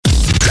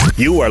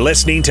You are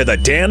listening to the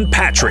Dan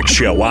Patrick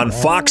Show on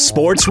Fox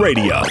Sports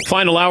Radio.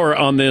 Final hour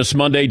on this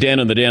Monday, Dan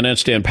and the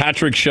Danettes, Dan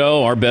Patrick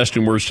Show, our best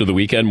and worst of the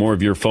weekend. More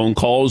of your phone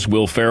calls.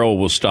 Will Ferrell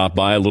will stop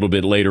by a little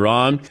bit later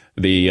on.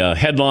 The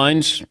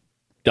headlines,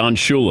 Don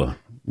Shula,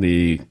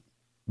 the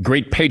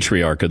great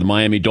patriarch of the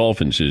Miami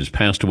Dolphins, has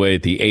passed away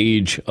at the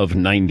age of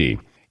 90.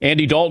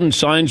 Andy Dalton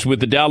signs with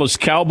the Dallas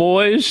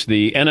Cowboys.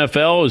 The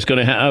NFL is going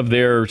to have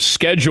their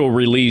schedule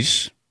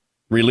released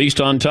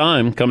on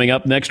time coming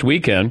up next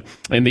weekend.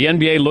 And the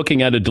NBA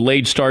looking at a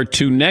delayed start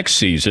to next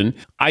season.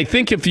 I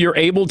think if you're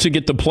able to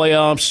get the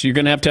playoffs, you're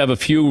going to have a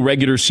few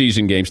regular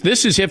season games.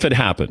 This is if it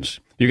happens.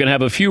 You're going to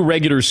have a few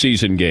regular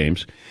season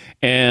games.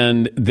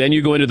 And then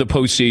you go into the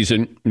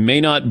postseason. May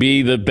not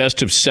be the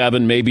best of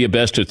 7, maybe a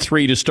best of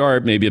 3 to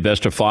start, maybe a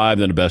best of 5,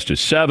 then a best of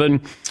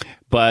 7.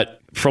 But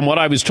from what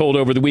I was told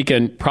over the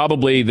weekend,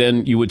 probably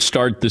then you would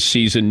start the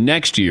season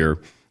next year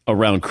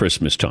around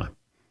Christmas time.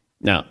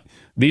 Now,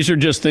 these are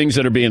just things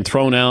that are being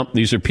thrown out.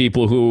 These are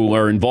people who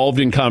are involved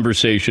in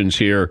conversations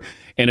here,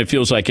 and it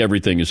feels like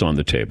everything is on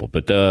the table.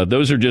 But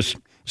those are just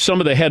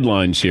some of the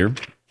headlines here.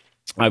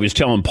 I was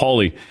telling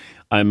Paulie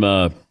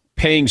I'm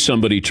paying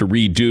somebody to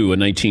redo a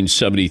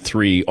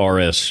 1973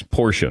 RS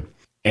Porsche,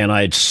 and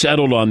I had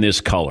settled on this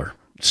color,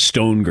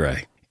 stone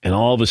gray. And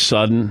all of a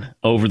sudden,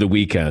 over the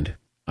weekend,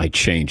 I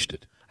changed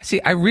it. See,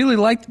 I really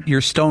liked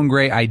your stone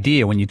gray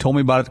idea when you told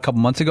me about it a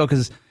couple months ago,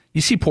 because you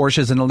see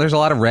Porsches and there's a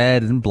lot of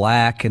red and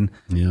black and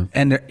you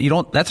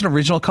don't. That's an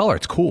original color.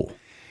 It's cool.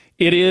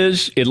 It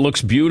is. It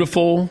looks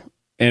beautiful,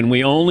 and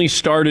we only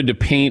started to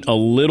paint a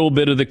little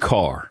bit of the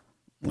car,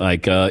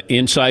 like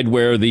inside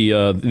where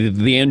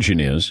the engine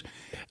is.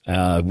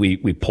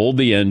 We pulled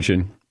the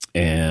engine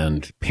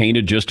and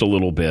painted just a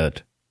little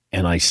bit.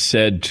 And I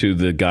said to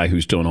the guy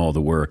who's doing all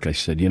the work, I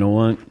said, you know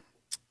what?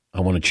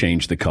 I want to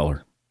change the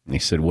color. And he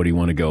said, what do you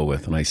want to go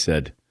with? And I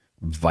said,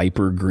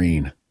 Viper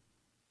Green.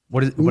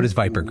 What is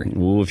Viper Green?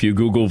 Well, if you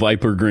Google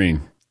Viper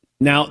Green.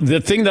 Now,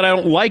 the thing that I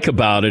don't like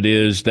about it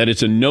is that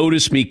it's a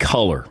notice me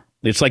color.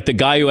 It's like the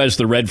guy who has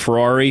the red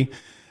Ferrari.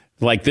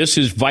 Like, this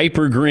is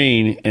Viper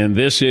Green, and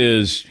this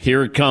is,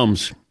 here it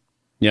comes.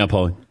 Yeah,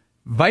 Paulie.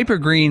 Viper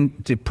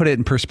Green, to put it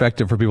in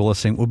perspective for people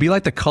listening, would be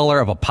like the color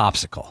of a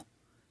popsicle.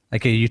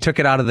 Like you took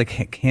it out of the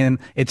can.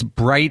 It's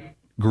bright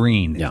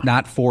green,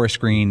 not forest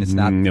green. It's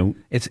not. No.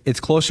 It's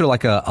closer to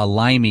like a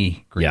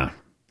limey green. Yeah,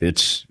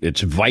 it's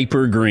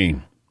Viper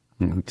Green.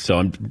 So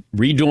I'm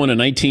redoing a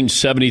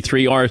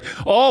 1973 RS.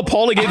 Oh,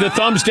 Paulie gave the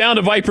thumbs down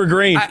to Viper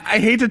Green. I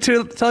hate to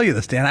tell you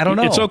this, Dan. I don't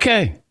know. It's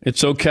okay.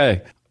 It's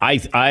okay.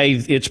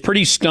 It's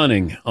pretty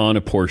stunning on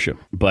a Porsche.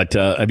 But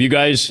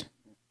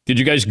did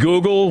you guys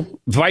Google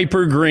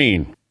Viper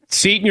Green?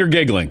 Seton, you're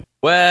giggling.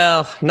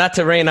 Well, not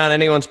to rain on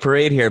anyone's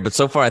parade here, but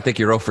so far I think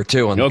you're 0 for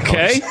 2 on the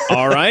Okay.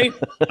 All right.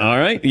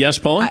 Yes,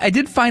 Paul? I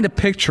did find a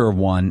picture of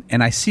one,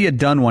 and I see a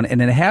done one, and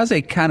it has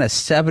a kind of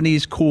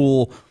 70s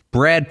cool.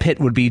 Brad Pitt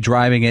would be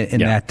driving it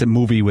in that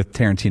movie with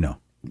Tarantino.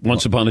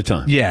 Once Upon a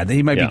Time. Yeah,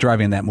 he might be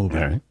driving in that movie.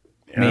 All right.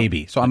 Yeah.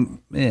 Maybe. So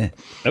I'm,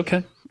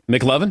 Okay.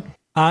 McLovin?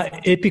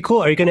 It'd be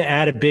cool. Are you going to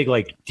add a big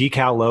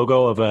decal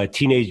logo of a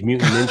Teenage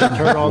Mutant Ninja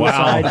Turtle on the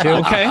side too?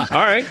 Okay.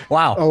 All right.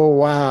 Wow. Oh,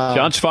 wow.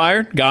 Shots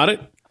fired. Got it.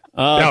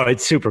 No,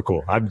 it's super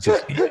cool. I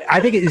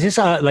think is this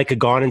like a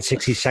Gone in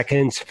 60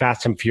 Seconds,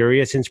 Fast and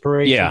Furious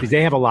inspiration? Yeah. Because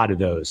they have a lot of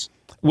those.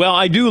 Well,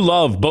 I do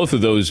love both of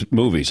those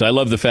movies. I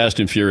love the Fast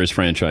and Furious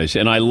franchise,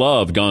 and I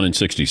love Gone in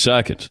 60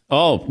 Seconds.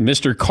 Oh,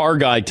 Mr. Car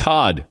Guy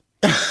Todd.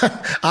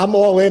 I'm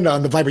all in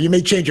on the Viper. You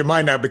may change your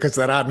mind now because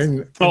that I'm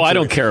in. I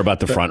don't care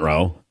about the front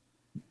row.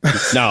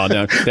 No.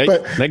 They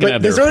can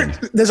have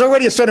there's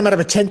already a certain amount of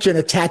attention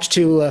attached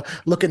to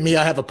look at me,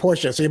 I have a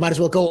Porsche. So you might as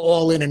well go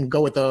all in and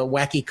go with a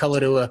wacky color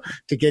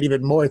to get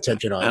even more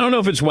attention on it. I don't know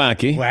if it's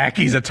wacky.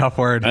 Wacky's a tough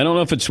word. I don't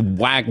know if it's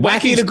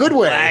wacky in a good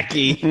way.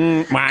 Wacky.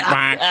 No.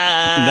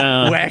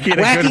 Wacky in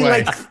a good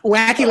way.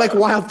 Wacky like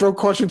wild, throw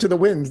caution to the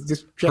wind.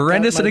 Just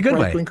horrendous in a good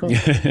way.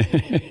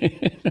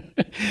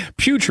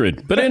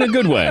 Putrid, but in a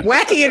good way.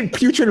 Wacky and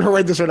putrid and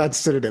horrendous are not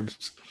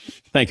synonyms.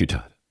 Thank you,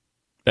 Todd.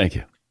 Thank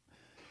you.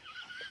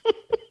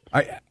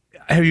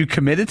 Have you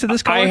committed to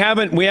this color? I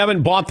haven't. We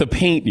haven't bought the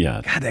paint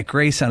yet. God, that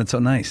gray sounded so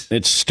nice.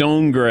 It's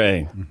stone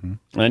gray.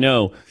 Mm-hmm. I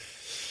know.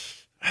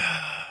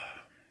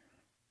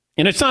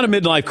 And it's not a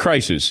midlife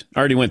crisis. I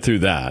already went through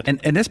that.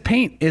 And this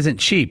paint isn't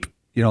cheap.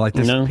 Like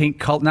this paint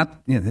color.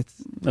 Not.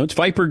 It's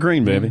Viper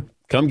Green, baby. Mm-hmm.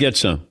 Come get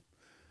some.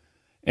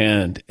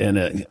 And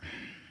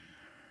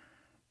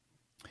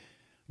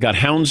got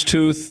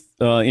houndstooth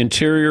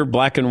interior,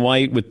 black and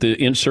white with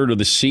the insert of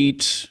the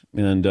seats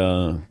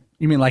and.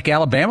 You mean like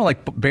Alabama, like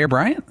Bear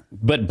Bryant?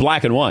 But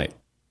black and white.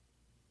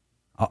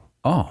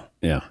 Oh.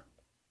 Yeah.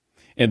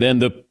 And then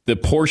the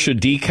Porsche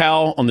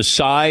decal on the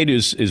side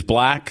is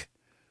black.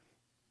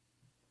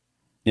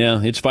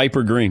 Yeah, it's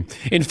Viper Green.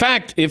 In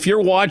fact, if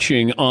you're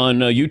watching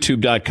on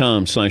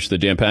youtube.com/The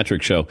Dan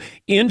Patrick Show,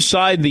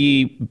 inside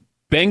the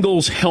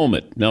Bengals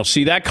helmet, now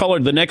see that color,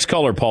 the next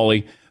color,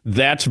 Paulie,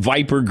 that's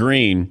Viper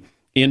Green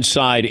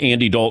inside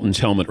Andy Dalton's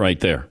helmet right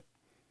there.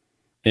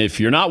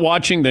 If you're not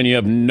watching, then you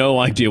have no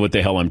idea what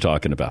the hell I'm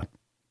talking about.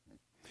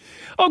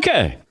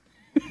 Okay.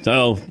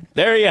 So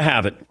there you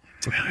have it.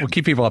 We'll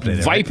keep people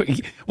updated. Viper.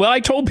 Right? Well, I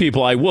told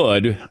people I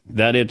would,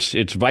 that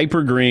it's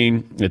Viper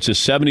Green. It's a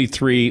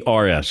 73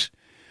 RS.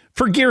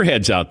 For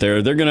gearheads out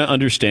there, they're going to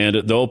understand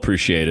it. They'll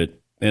appreciate it.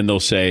 And they'll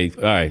say,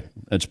 all right,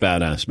 that's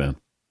badass, man.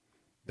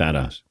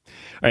 Badass.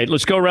 All right,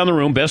 let's go around the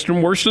room. Best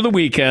and worst of the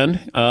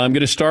weekend. I'm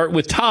going to start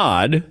with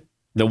Todd,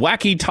 the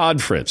wacky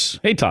Todd Fritz.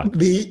 Hey, Todd.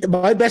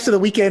 My best of the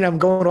weekend, I'm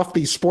going off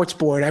the sports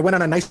board. I went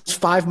on a nice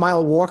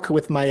 5-mile walk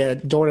with my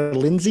daughter,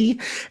 Lindsay,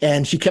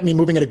 and she kept me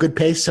moving at a good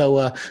pace.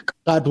 So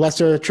God bless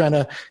her, trying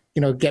to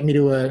get me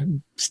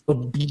to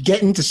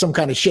get into some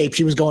kind of shape.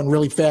 She was going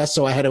really fast,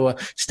 so I had to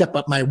step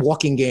up my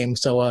walking game.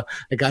 So I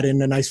got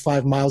in a nice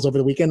 5 miles over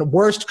the weekend.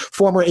 Worst,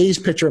 former A's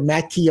pitcher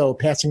Matt Keogh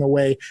passing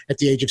away at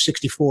the age of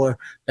 64.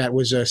 That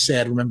was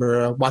sad.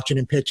 Remember watching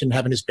him pitch and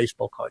having his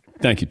baseball card.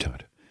 Thank you,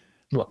 Todd.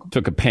 You're welcome.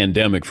 Took a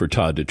pandemic for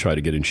Todd to try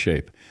to get in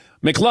shape.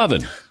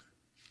 McLovin.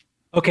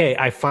 Okay,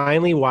 I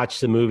finally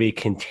watched the movie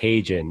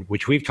Contagion,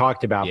 which we've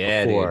talked about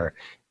before. Dude.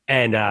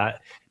 And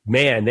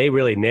man, they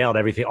really nailed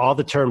everything. All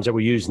the terms that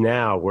we use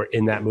now were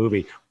in that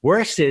movie.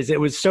 Worst is it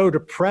was so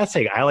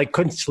depressing. I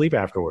couldn't sleep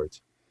afterwards.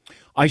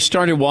 I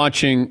started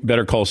watching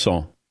Better Call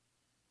Saul.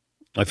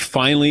 I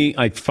finally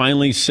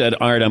said,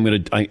 all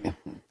right, I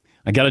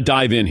got to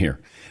dive in here.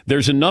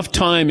 There's enough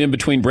time in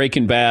between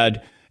Breaking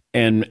Bad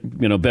and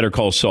Better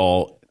Call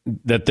Saul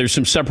that there's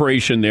some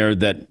separation there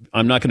that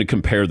I'm not going to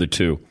compare the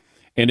two.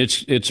 And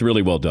it's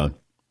really well done.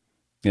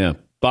 Yeah.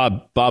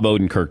 Bob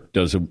Odenkirk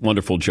does a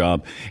wonderful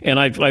job. And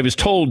I was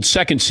told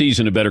second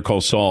season of Better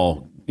Call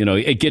Saul,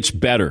 it gets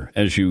better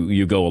as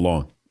you go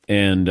along.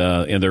 And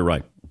they're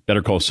right.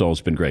 Better Call Saul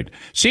has been great.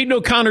 Seton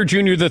O'Connor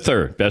Jr.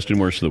 III, best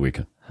and worst of the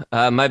weekend.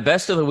 My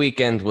best of the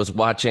weekend was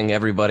watching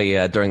everybody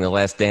during The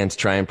Last Dance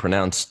try and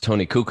pronounce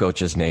Tony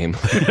Kukoc's name.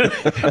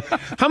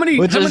 How many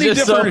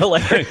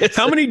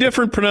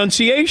different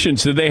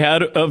pronunciations did they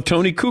have of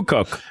Tony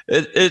Kukoc?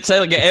 It's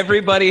like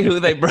everybody who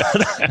they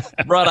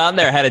brought on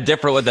there had a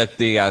different one. The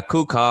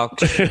Kukoc,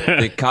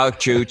 the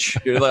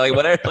Kokchooch, like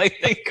whatever. Like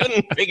they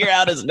couldn't figure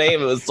out his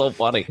name. It was so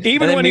funny.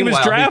 Even when he was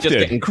drafted, he's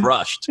just getting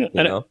crushed.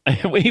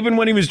 Even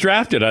when he was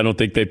drafted, I don't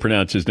think they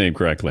pronounced his name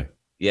correctly.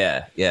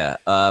 Yeah.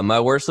 My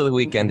worst of the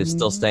weekend is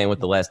still staying with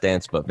The Last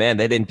Dance, but man,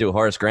 they didn't do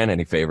Horace Grant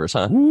any favors,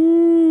 huh?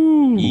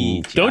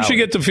 Don't you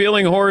get the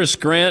feeling Horace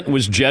Grant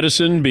was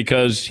jettisoned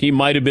because he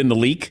might have been the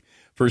leak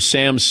for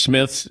Sam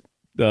Smith's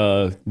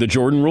the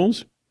Jordan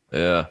rules?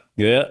 Yeah.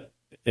 You're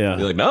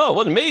like, no, it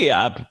wasn't me.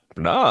 I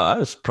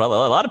was probably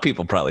a lot of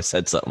people probably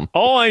said something.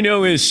 All I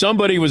know is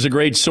somebody was a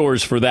great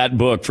source for that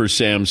book for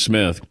Sam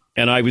Smith,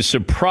 and I was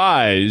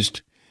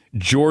surprised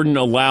Jordan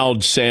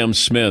allowed Sam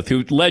Smith,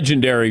 who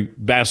legendary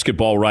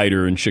basketball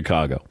writer in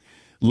Chicago,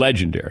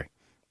 legendary,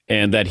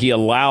 and that he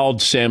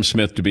allowed Sam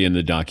Smith to be in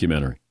the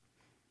documentary.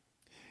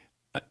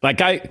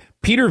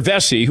 Peter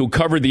Vesey, who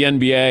covered the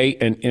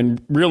NBA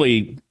and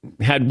really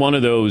had one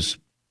of those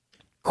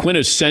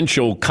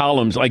quintessential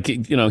columns,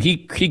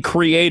 he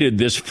created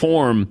this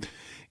form.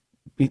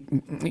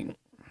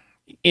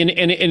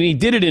 And he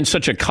did it in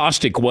such a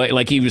caustic way,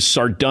 like he was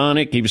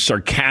sardonic, he was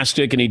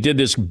sarcastic, and he did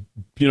this,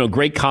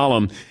 great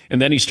column.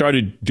 And then he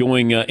started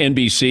doing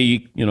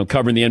NBC,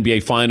 covering the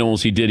NBA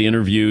Finals. He did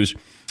interviews,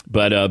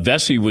 but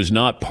Vesey was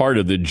not part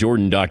of the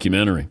Jordan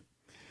documentary.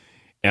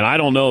 And I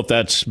don't know if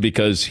that's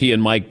because he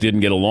and Mike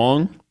didn't get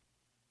along,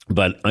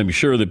 but I'm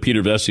sure that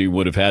Peter Vesey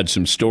would have had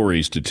some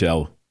stories to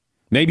tell.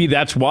 Maybe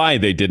that's why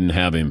they didn't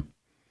have him.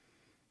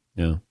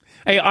 Yeah.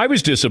 Hey, I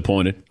was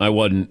disappointed I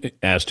wasn't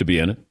asked to be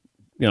in it.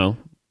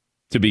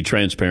 To be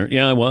transparent.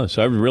 Yeah, I was.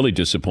 I was really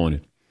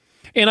disappointed.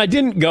 And I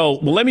didn't go,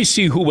 well, let me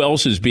see who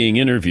else is being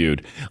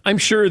interviewed. I'm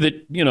sure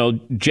that,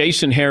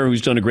 Jason Hare,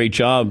 who's done a great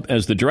job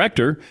as the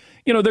director,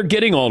 they're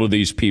getting all of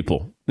these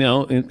people,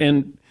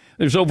 and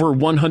there's over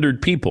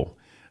 100 people.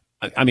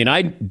 I mean,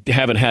 I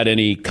haven't had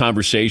any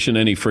conversation,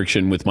 any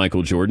friction with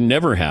Michael Jordan,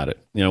 never had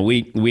it.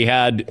 We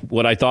had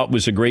what I thought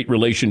was a great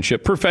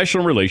relationship,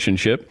 professional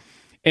relationship.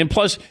 And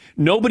plus,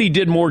 nobody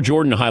did more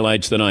Jordan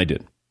highlights than I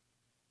did.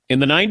 In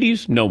the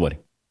 90s, nobody.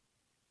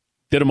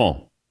 Did them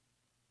all.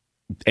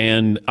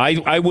 And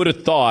I would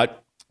have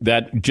thought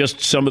that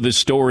just some of the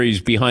stories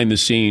behind the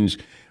scenes,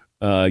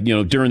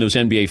 during those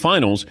NBA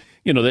finals,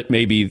 that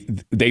maybe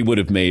they would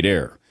have made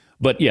air.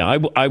 But yeah,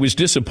 I was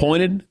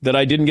disappointed that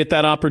I didn't get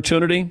that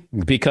opportunity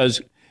because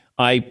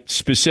I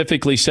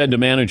specifically said to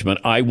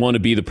management, I want to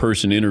be the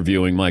person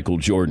interviewing Michael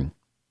Jordan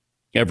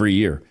every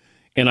year.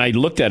 And I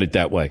looked at it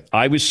that way.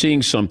 I was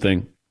seeing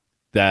something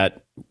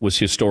that was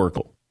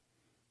historical,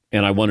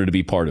 and I wanted to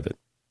be part of it.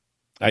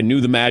 I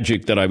knew the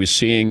magic that I was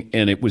seeing,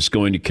 and it was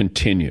going to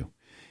continue.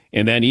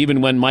 And then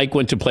even when Mike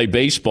went to play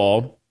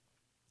baseball,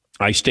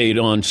 I stayed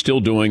on still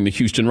doing the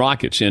Houston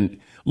Rockets and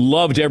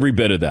loved every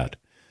bit of that.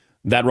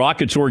 That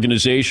Rockets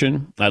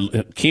organization,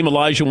 Hakeem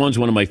Olajuwon's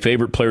one of my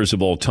favorite players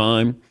of all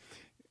time.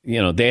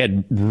 They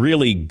had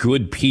really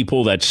good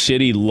people. That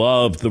city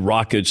loved the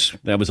Rockets.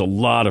 That was a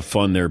lot of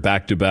fun there,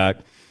 back to back.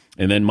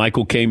 And then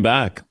Michael came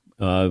back.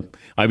 I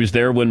was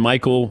there when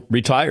Michael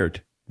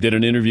retired, did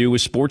an interview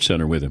with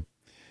SportsCenter with him.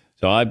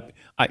 So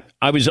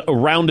I was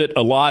around it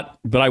a lot,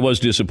 but I was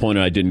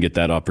disappointed I didn't get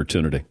that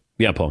opportunity.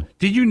 Yeah, Paul.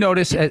 Did you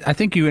notice, I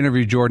think you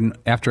interviewed Jordan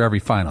after every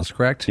finals,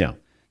 correct? Yeah.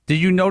 Did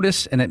you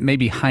notice, and it may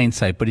be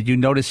hindsight, but did you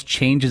notice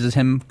changes as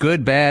him,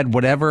 good, bad,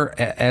 whatever,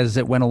 as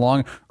it went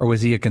along, or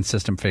was he a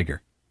consistent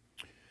figure?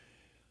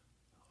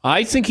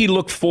 I think he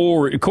looked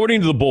forward,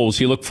 according to the Bulls,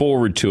 he looked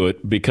forward to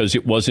it because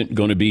it wasn't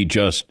going to be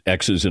just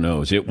X's and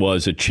O's. It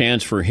was a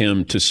chance for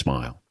him to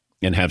smile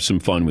and have some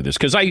fun with this.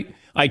 Because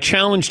I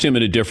challenged him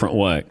in a different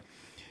way.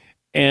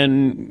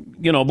 And,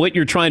 what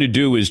you're trying to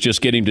do is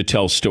just get him to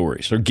tell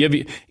stories or give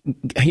you.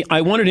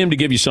 I wanted him to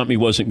give you something he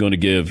wasn't going to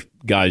give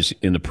guys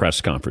in the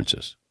press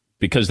conferences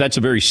because that's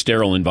a very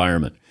sterile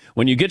environment.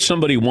 When you get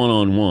somebody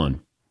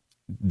one-on-one,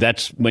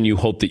 that's when you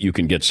hope that you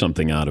can get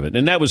something out of it.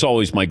 And that was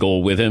always my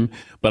goal with him.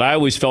 But I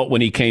always felt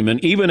when he came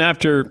in, even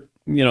after,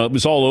 it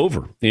was all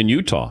over in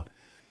Utah,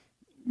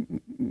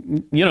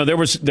 there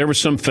was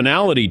some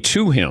finality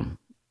to him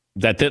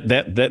that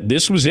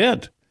this was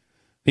it.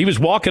 He was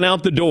walking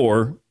out the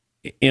door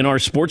in our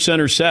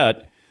SportsCenter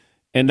set,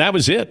 and that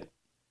was it.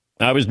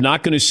 I was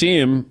not going to see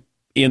him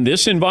in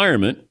this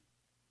environment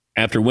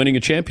after winning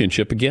a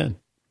championship again.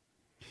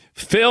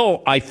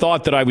 Phil, I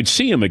thought that I would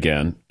see him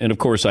again, and of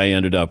course I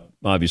ended up,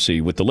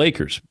 obviously, with the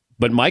Lakers.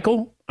 But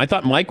Michael, I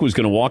thought Mike was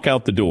going to walk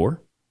out the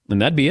door,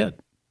 and that'd be it.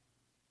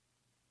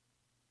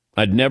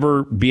 I'd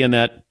never be in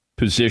that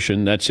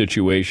position, that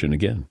situation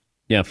again.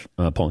 Yeah,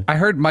 Paulie. I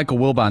heard Michael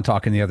Wilbon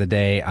talking the other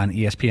day on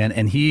ESPN,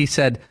 and he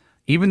said,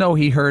 even though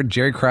he heard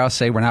Jerry Krause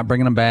say, we're not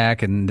bringing him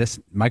back, and this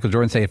Michael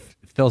Jordan say, if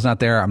Phil's not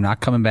there, I'm not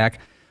coming back.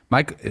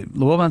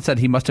 Wilbon said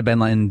he must have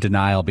been in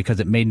denial because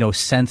it made no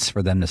sense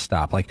for them to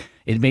stop. Like,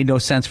 it made no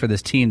sense for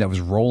this team that was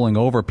rolling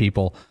over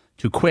people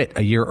to quit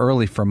a year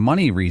early for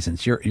money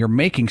reasons. You're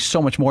making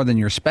so much more than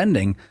you're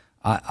spending.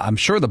 I'm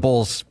sure the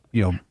Bulls,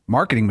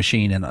 marketing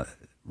machine and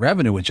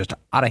revenue was just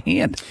out of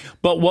hand.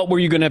 But what were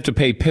you going to have to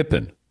pay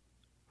Pippen?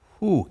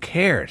 Who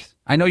cares?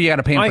 I know you got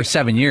to pay him for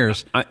 7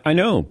 years. I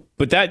know.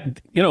 But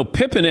that,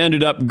 Pippen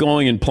ended up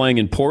going and playing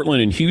in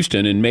Portland and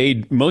Houston and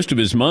made most of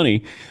his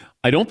money.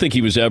 I don't think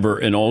he was ever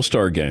an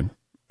All-Star game,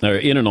 or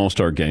in an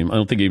All-Star game. I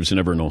don't think he was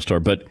ever an All-Star.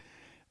 But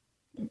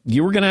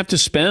you were going to have to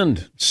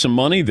spend some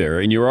money there,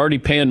 and you're already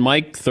paying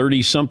Mike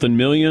 30-something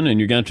million, and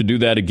you're going to have to do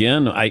that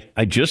again.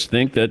 I just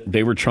think that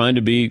they were trying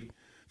to be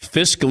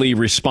fiscally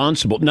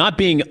responsible, not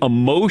being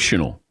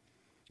emotional.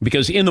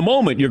 Because in the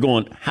moment, you're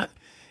going...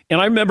 And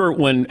I remember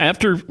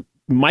after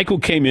Michael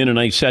came in and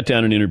I sat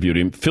down and interviewed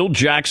him, Phil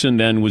Jackson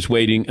then was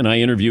waiting and I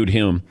interviewed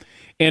him.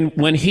 And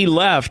when he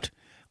left,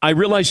 I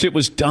realized it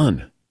was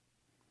done.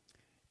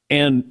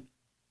 And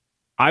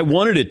I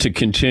wanted it to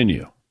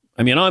continue.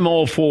 I mean, I'm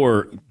all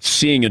for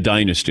seeing a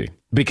dynasty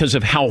because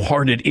of how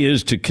hard it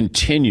is to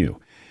continue.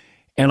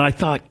 And I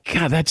thought,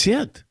 God, that's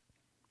it.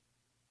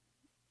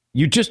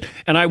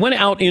 And I went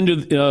out into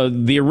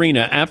the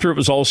arena after it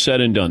was all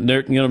said and done.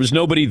 There was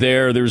nobody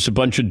there. There was a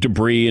bunch of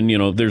debris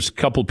and, there's a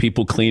couple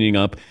people cleaning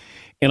up.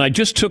 And I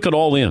just took it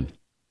all in.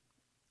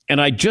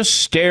 And I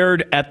just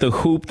stared at the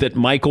hoop that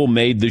Michael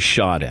made the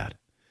shot at.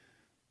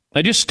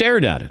 I just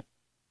stared at it.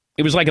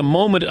 It was like a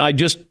moment.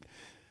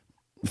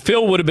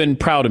 Phil would have been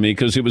proud of me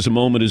because it was a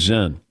moment of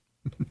zen.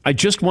 I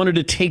just wanted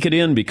to take it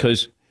in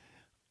because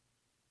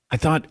I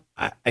thought,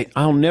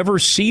 I'll never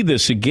see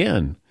this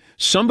again.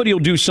 Somebody will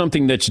do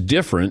something that's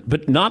different,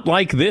 but not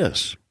like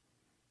this.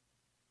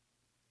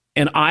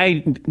 And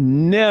I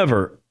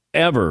never,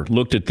 ever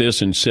looked at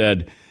this and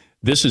said,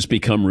 this has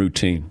become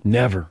routine.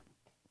 Never.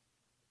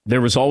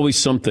 There was always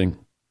something.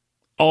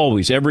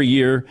 Always. Every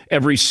year,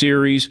 every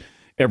series,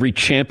 every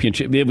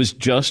championship. It was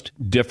just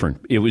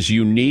different. It was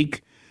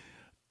unique.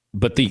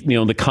 But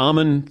the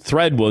common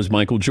thread was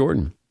Michael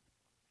Jordan.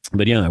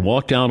 But yeah, I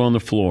walked out on the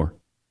floor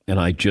and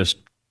I just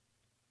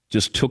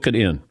took it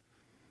in.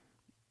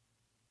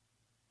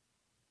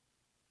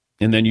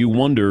 And then you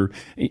wonder,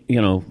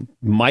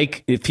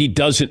 Mike, if he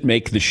doesn't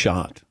make the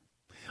shot.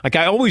 Like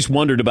I always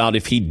wondered about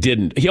if he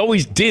didn't. He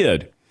always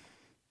did.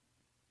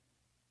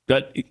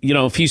 But,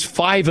 if he's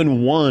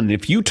 5-1,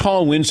 if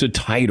Utah wins a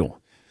title,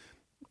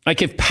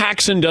 like if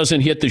Paxson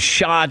doesn't hit the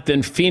shot,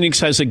 then Phoenix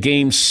has a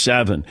game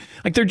 7.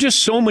 Like there are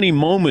just so many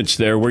moments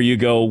there where you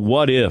go,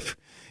 what if?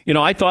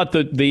 I thought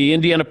that the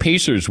Indiana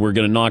Pacers were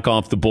going to knock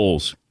off the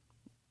Bulls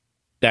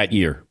that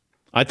year.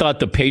 I thought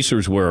the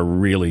Pacers were a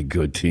really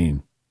good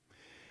team.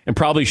 And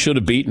probably should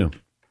have beaten him.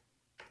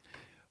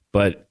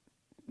 But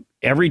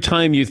every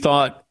time you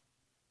thought,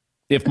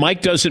 if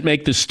Mike doesn't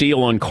make the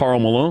steal on Karl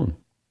Malone,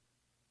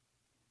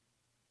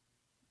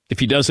 if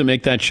he doesn't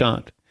make that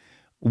shot,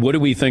 what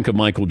do we think of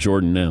Michael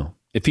Jordan now?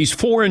 If he's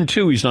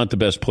 4-2, he's not the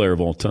best player of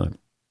all time.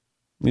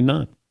 He's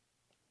not.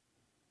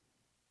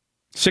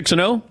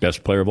 6-0,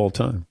 best player of all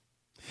time.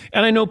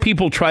 And I know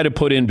people try to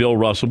put in Bill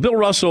Russell. Bill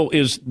Russell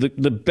is the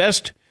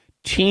best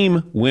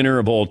team winner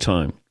of all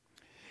time.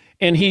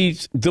 And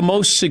he's the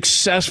most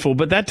successful,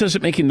 but that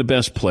doesn't make him the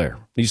best player.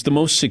 He's the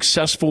most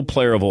successful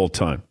player of all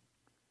time.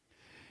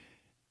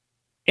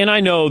 And I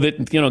know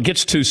that, it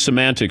gets to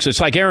semantics.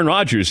 It's like Aaron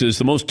Rodgers is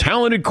the most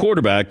talented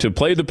quarterback to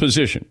play the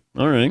position.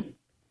 All right.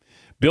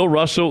 Bill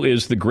Russell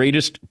is the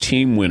greatest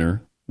team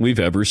winner we've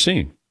ever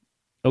seen.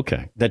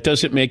 Okay, that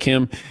doesn't make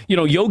him,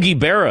 Yogi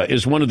Berra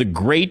is one of the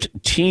great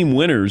team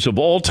winners of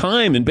all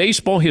time in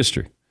baseball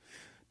history.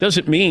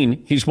 Doesn't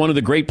mean he's one of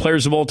the great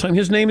players of all time.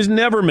 His name is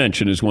never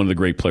mentioned as one of the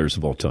great players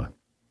of all time.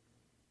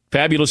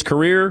 Fabulous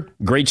career,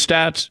 great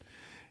stats.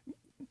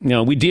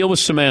 We deal with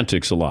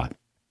semantics a lot.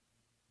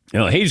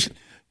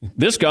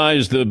 This guy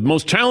is the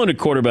most talented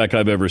quarterback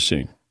I've ever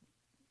seen.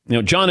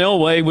 John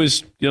Elway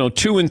was,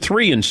 2 and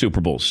 3 in Super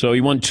Bowls, so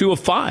he won 2 of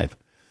 5.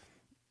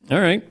 All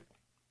right.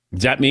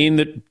 Does that mean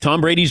that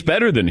Tom Brady's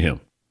better than him?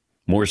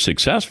 More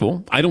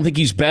successful? I don't think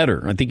he's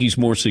better. I think he's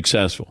more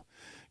successful.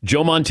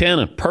 Joe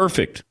Montana,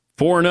 perfect,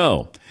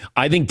 4-0.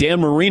 I think Dan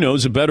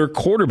Marino's a better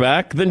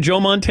quarterback than Joe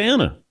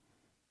Montana.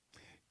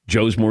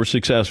 Joe's more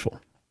successful.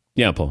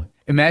 Yeah, Paul.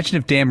 Imagine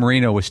if Dan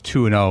Marino was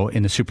 2-0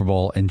 in the Super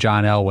Bowl and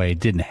John Elway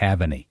didn't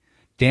have any.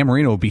 Dan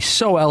Marino would be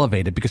so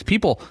elevated because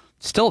people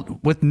still,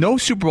 with no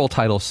Super Bowl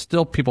titles,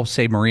 still people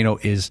say Marino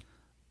is,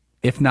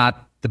 if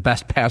not the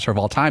best passer of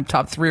all time,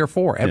 top 3 or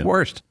 4 at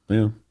worst.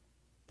 Yeah.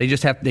 They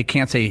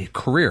can't say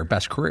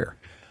best career.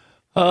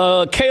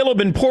 Caleb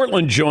in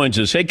Portland joins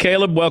us. Hey,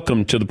 Caleb,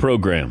 welcome to the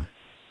program.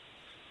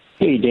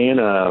 Hey, Dan,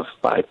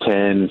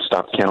 5'10",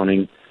 stop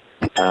counting.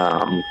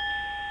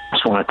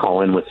 Just want to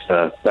call in with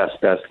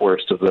best,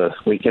 worst of the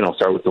weekend. I'll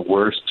start with the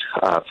worst.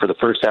 For the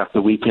first half of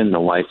the weekend, the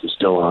wife is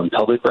still on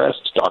pelvic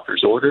rest,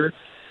 doctor's order.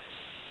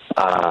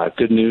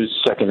 Good news,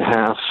 second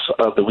half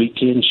of the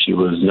weekend, she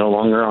was no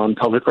longer on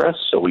pelvic rest,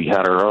 so we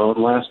had our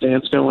own last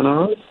dance going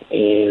on.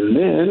 And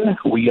then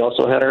we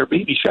also had our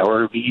baby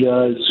shower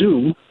via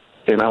Zoom,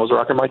 and I was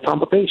rocking my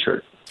Tampa Bay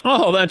shirt.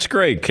 Oh, that's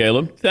great,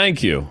 Caleb.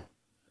 Thank you.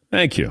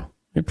 I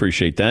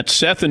appreciate that.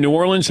 Seth in New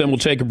Orleans, then we'll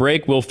take a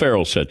break. Will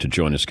Ferrell set to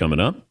join us coming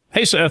up.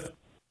 Hey, Seth.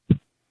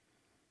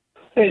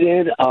 Hey,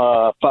 Dan.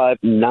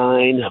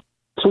 5'9",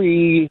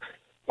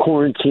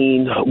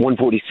 pre-quarantine,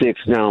 146,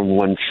 now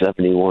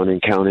 171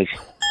 and counting.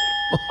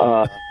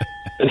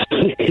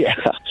 Yeah.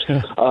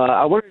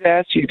 I wanted to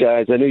ask you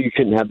guys, I know you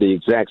couldn't have the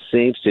exact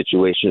same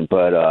situation,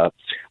 but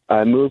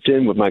I moved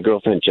in with my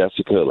girlfriend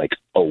Jessica like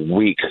a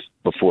week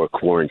before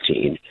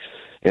quarantine.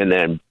 And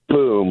then,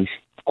 boom,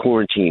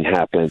 quarantine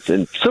happens.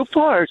 And so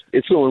far,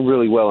 it's going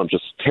really well. I'm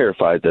just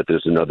terrified that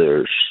there's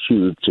another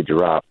shoe to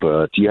drop.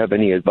 Do you have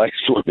any advice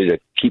for me to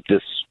keep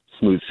this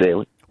smooth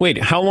sailing? Wait,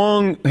 how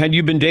long had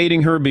you been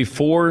dating her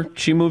before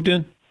she moved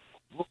in?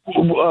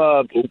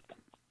 Well,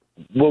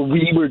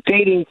 we were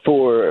dating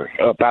for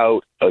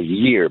about a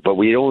year, but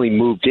we had only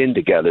moved in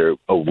together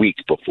a week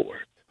before.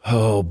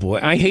 Oh,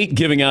 boy. I hate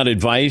giving out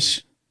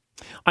advice.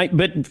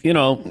 But,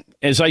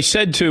 as I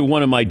said to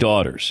one of my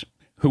daughters,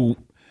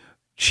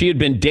 she had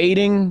been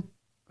dating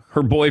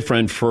her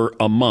boyfriend for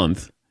a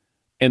month,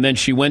 and then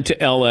she went to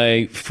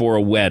L.A. for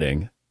a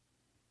wedding.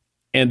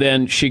 And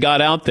then she got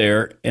out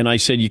there, and I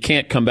said, you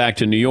can't come back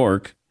to New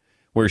York,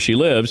 where she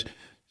lives.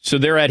 So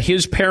they're at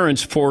his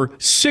parents' for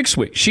 6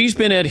 weeks. She's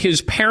been at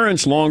his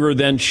parents' longer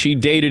than she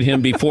dated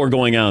him before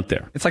going out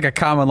there. It's like a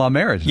common law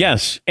marriage.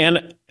 Yes.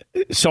 And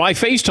so I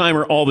FaceTime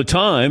her all the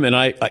time, and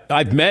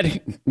I've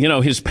met,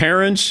 his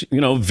parents,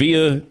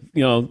 via,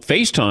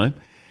 FaceTime.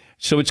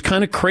 So it's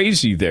kind of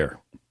crazy there.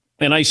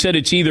 And I said,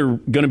 it's either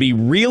going to be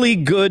really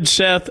good,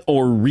 Seth,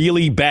 or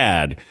really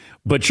bad.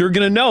 But you're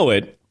going to know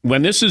it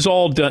when this is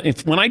all done.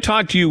 When I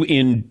talk to you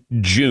in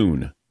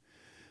June,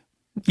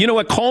 you know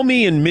what? Call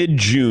me in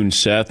mid-June,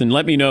 Seth, and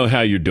let me know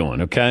how you're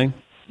doing, okay?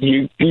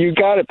 You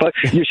got it. But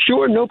you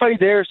sure nobody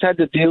there's had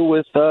to deal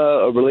with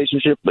a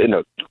relationship in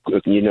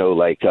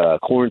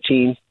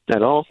quarantine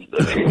at all?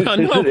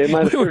 No,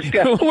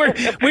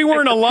 we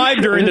weren't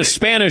alive during the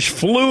Spanish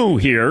flu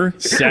here,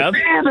 Seth.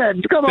 Damn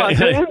it. Come on,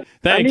 man.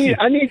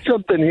 I need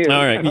something here.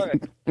 All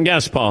right.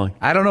 Yes, Paul.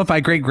 I don't know if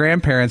my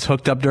great-grandparents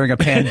hooked up during a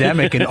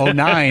pandemic in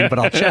 2009, but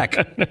I'll check.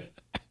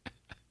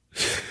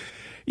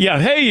 Yeah.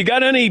 Hey, you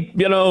got any,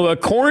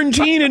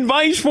 quarantine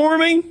advice for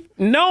me?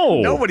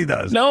 No. Nobody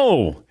does.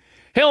 No.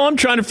 Hell, I'm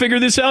trying to figure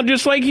this out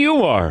just like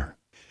you are.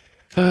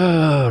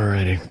 All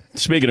righty.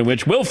 Speaking of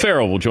which, Will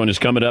Ferrell will join us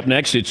coming up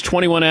next. It's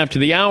 21 after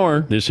the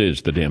hour. This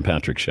is The Dan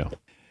Patrick Show.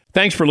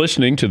 Thanks for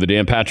listening to The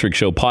Dan Patrick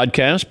Show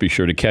podcast. Be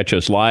sure to catch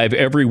us live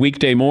every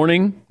weekday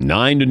morning,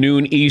 9 to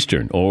noon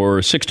Eastern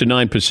or 6 to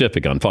 9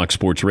 Pacific on Fox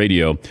Sports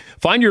Radio.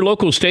 Find your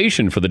local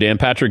station for The Dan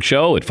Patrick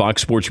Show at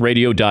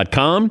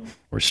foxsportsradio.com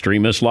or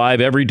stream us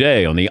live every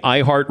day on the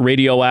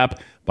iHeartRadio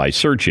app by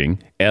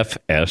searching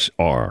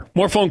FSR.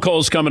 More phone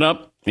calls coming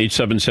up.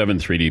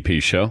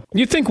 877-3DP show.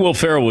 You think Will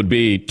Ferrell would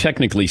be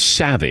technically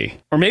savvy,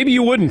 or maybe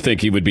you wouldn't think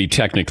he would be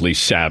technically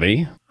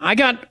savvy. I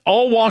got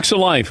all walks of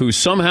life who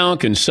somehow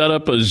can set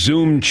up a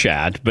Zoom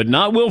chat, but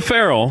not Will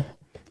Ferrell.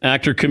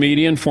 Actor,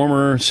 comedian,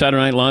 former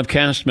Saturday Night Live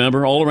cast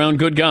member, all-around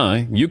good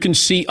guy. You can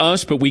see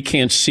us, but we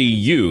can't see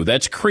you.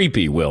 That's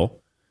creepy, Will.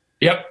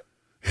 Yep.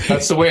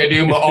 That's the way I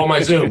do all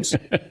my Zooms.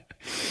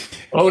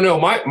 Oh, no,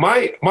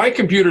 my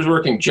computer's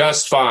working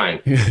just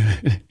fine.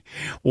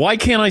 Why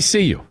can't I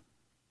see you?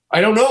 I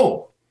don't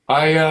know.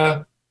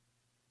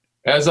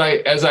 As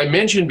I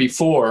mentioned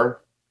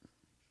before,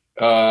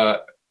 one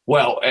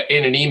well,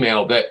 in an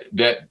email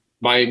that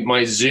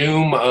my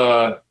Zoom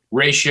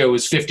ratio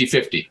is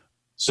 50-50.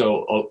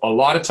 So a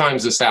lot of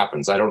times this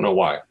happens. I don't know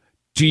why.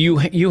 Do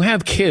you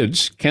have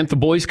kids? Can't the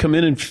boys come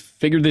in and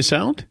figure this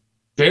out?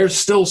 They're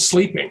still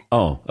sleeping.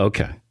 Oh,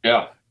 okay.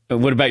 Yeah.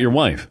 And what about your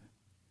wife?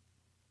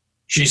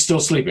 She's still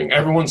sleeping.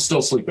 Everyone's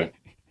still sleeping.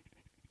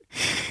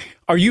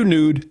 Are you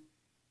nude?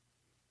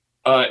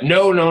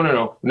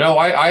 No. No,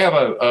 I have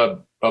a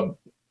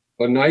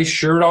nice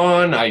shirt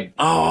on.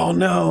 Oh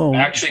no!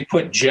 Actually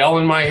put gel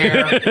in my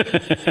hair.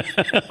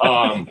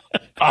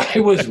 I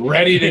was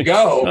ready to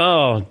go.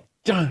 Oh,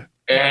 darn.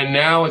 And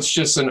now it's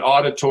just an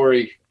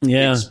auditory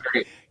experience.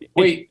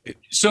 Wait,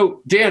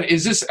 so Dan,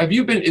 is this a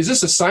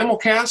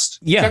simulcast?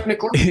 Yeah.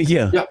 Technically?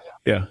 Yeah.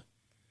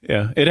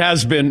 It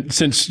has been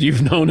since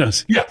you've known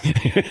us. Yeah.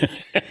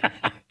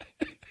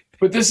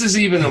 But this is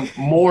even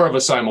more of a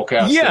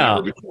simulcast. Yeah. Than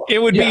ever before.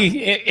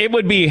 It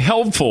would be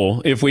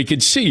helpful if we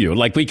could see you.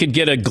 Like we could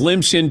get a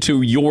glimpse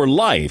into your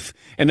life,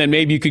 and then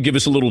maybe you could give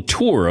us a little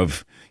tour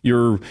of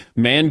your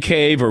man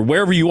cave or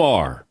wherever you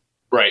are.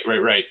 Right.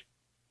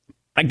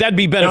 Like that'd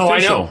be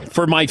beneficial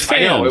for my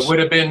fans. I know. It would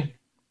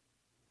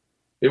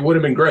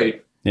have been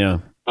great. Yeah.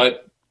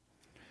 But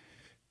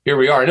here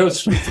we are. I know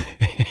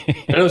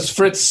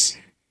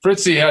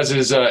Fritzy has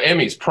his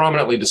Emmys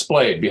prominently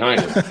displayed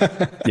behind him.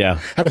 Yeah.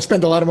 Have to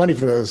spend a lot of money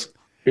for those.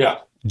 Yeah.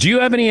 Do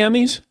you have any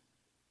Emmys?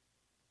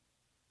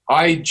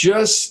 I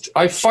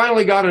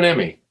finally got an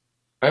Emmy.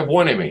 I have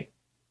one Emmy.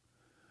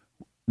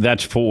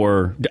 That's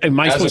for, am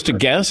I supposed to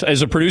guess?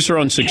 As a producer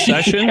on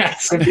Succession?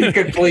 Yes, if you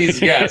could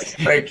please guess.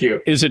 Thank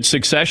you. Is it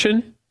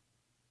Succession?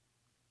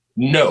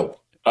 No.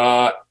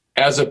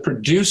 As a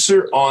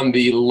producer on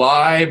the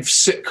live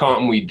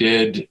sitcom we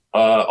did,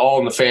 All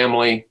in the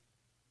Family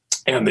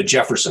and The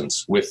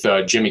Jeffersons with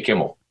Jimmy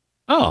Kimmel.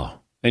 Oh,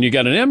 and you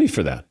got an Emmy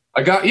for that?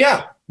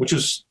 Which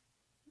is,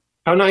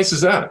 how nice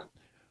is that?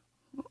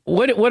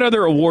 What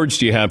other awards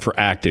do you have for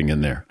acting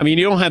in there? I mean,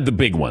 you don't have the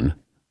big one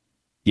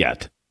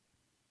yet.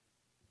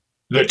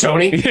 The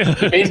Tony? Yeah.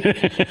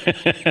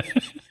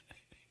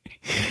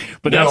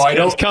 But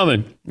that's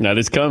coming. That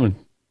is coming.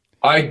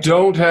 I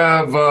don't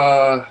have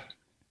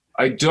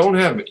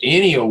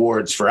any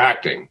awards for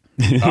acting.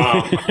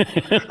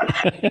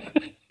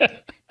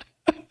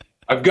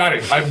 I've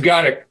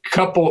got a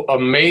couple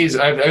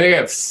amazing. I think I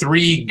have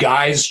 3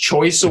 Guys'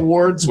 Choice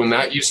Awards when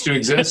that used to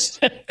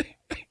exist.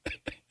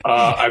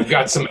 I've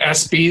got some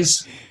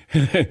ESPYs.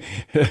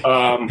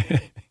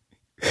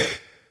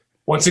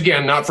 Once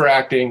again, not for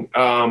acting.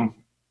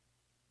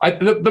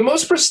 The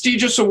most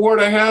prestigious award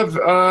I have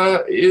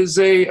is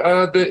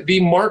the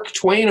Mark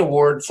Twain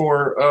Award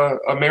for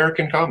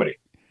American comedy.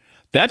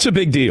 That's a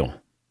big deal.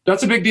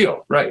 That's a big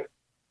deal, right?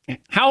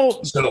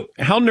 How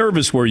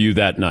nervous were you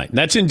that night?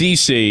 That's in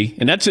D.C.,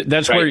 and that's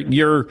right.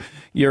 Where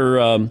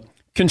your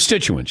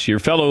constituents, your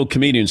fellow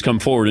comedians, come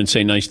forward and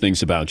say nice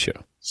things about you.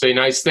 Say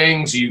nice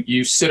things.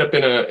 You sit up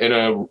in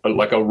a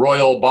like a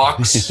royal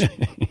box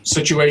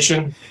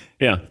situation.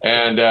 Yeah,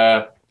 and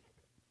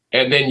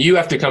then you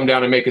have to come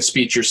down and make a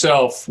speech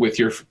yourself with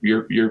your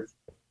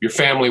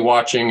family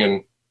watching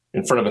and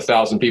in front of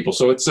 1,000 people.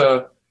 So it's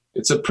a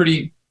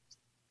pretty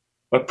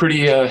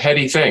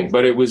heady thing,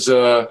 but it was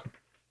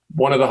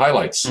one of the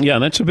highlights. Yeah,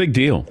 that's a big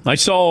deal. I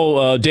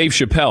saw Dave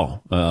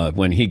Chappelle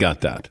when he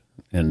got that,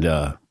 and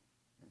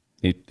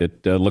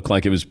it looked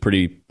like it was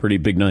pretty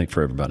big night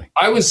for everybody.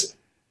 I was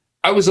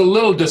a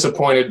little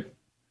disappointed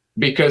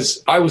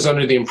because I was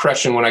under the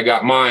impression when I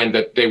got mine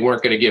that they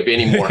weren't going to give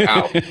any more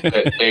out.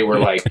 That they were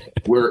like,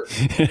 we're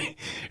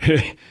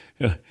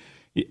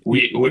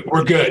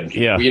good.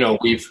 Yeah,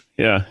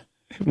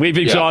 we've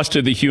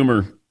exhausted the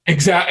humor.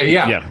 Exactly.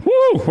 Yeah.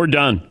 Woo, we're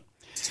done.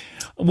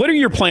 What are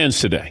your plans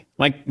today?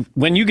 Like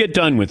when you get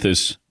done with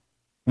this,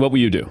 what will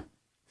you do?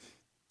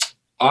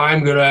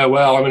 I'm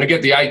gonna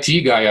get the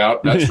IT guy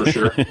out. That's for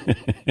sure.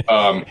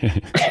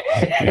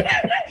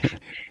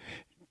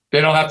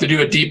 Then I'll have to do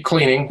a deep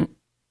cleaning.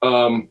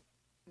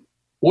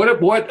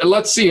 What?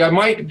 Let's see. I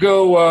might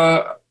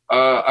go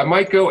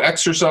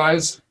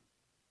exercise.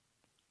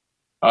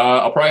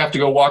 I'll probably have to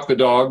go walk the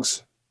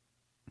dogs.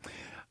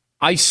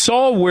 I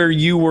saw where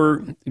you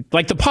were,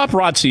 like the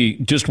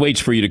paparazzi just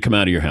waits for you to come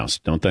out of your house,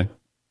 don't they?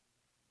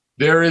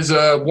 There is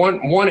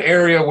one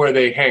area where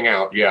they hang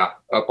out,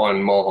 up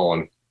on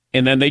Mulholland.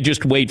 And then they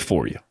just wait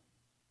for you.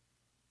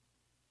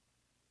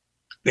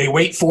 They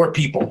wait for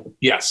people,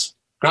 yes.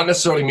 Not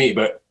necessarily me,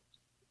 but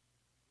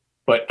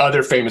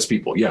other famous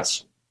people,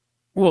 yes.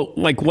 Well,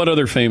 like what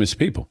other famous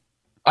people?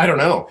 I don't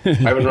know.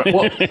 I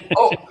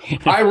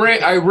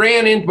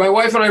ran in. My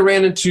wife and I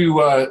ran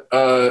into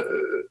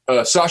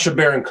Sacha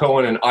Baron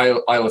Cohen and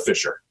Isla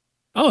Fisher.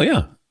 Oh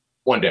yeah,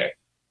 one day.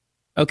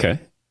 Okay,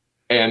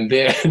 and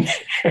then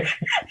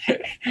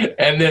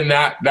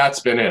that's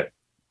been it.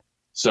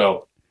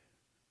 So,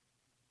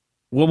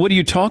 well, what do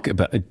you talk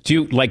about? Do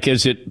you like?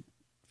 Is it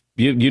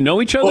you know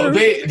each other?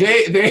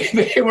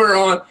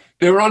 Well,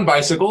 they were on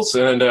bicycles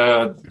and.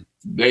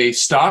 They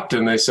stopped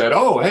and they said,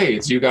 "Oh, hey,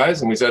 it's you guys."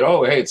 And we said,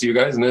 "Oh, hey, it's you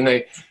guys." And then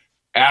they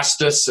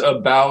asked us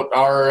about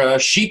our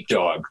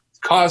sheepdog.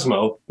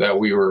 Cosmo that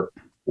we were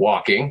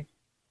walking,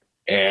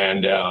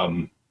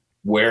 and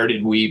where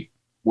did we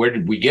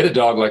get a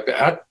dog like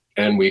that?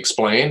 And we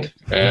explained,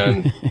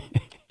 and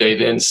they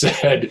then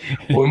said,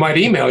 we might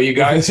email you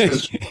guys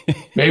because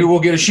maybe we'll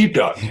get a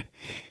sheepdog.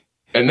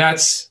 And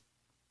that's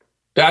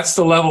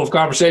the level of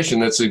conversation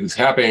that's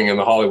happening in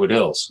the Hollywood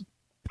Hills.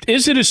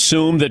 Is it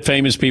assumed that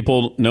famous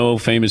people know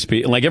famous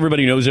people? Like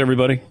everybody knows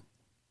everybody?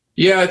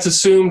 Yeah, it's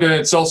assumed, and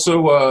it's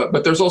also,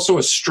 but there's also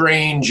a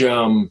strange,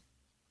 I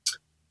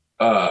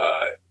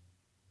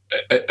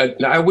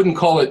wouldn't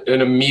call it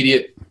an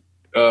immediate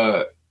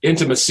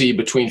intimacy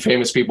between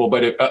famous people,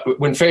 but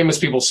when famous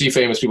people see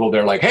famous people,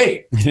 they're like,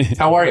 hey,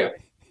 how are you?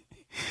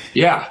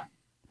 Yeah,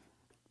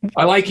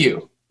 I like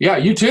you. Yeah,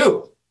 you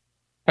too.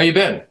 How you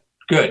been?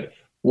 Good.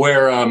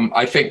 Where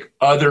I think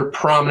other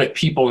prominent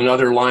people in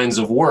other lines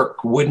of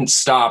work wouldn't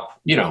stop,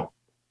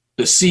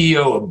 the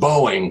CEO of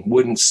Boeing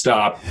wouldn't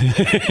stop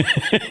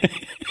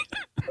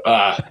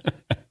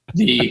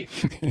the,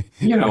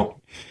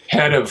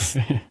 head of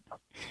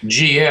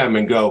GM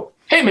and go,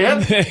 hey,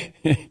 man,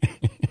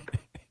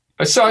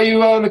 I saw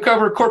you on the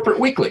cover of Corporate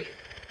Weekly.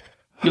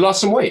 You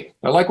lost some weight.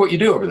 I like what you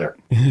do over there.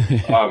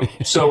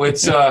 So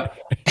it's, I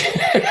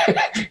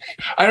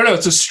don't know.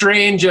 It's a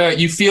strange,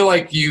 you feel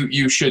like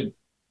you should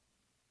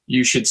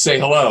say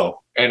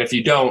hello. And if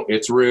you don't,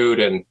 it's rude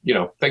and,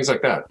 things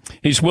like that.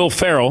 He's Will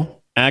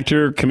Ferrell,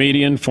 actor,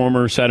 comedian,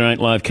 former Saturday Night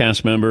Live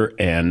cast member,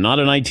 and not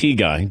an IT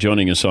guy,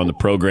 joining us on the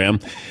program.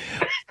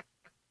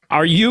 What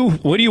are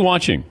you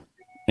watching?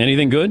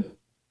 Anything good?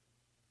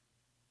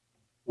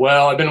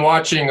 Well, I've been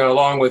watching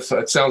along with,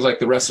 it sounds like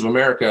the rest of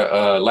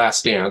America,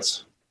 Last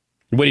Dance.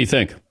 What do you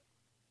think?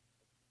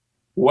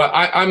 Well,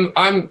 I'm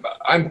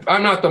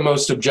not the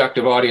most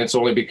objective audience,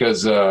 only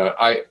because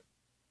I'll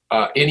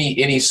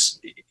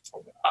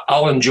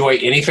enjoy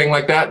anything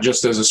like that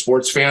just as a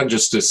sports fan,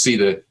 just to see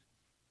the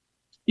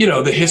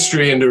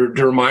history and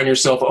to remind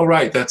yourself, oh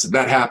right,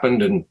 that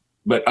happened,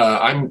 but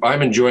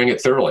I'm enjoying it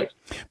thoroughly.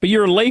 But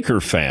you're a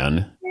Laker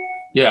fan.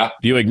 Yeah.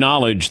 Do you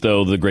acknowledge,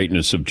 though, the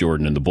greatness of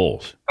Jordan and the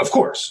Bulls? Of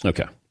course.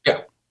 Okay.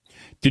 Yeah.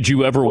 Did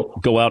you ever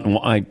go out and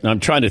I'm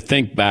trying to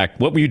think back.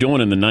 What were you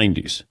doing in the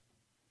 90s?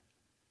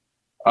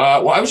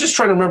 Well, I was just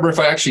trying to remember if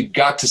I actually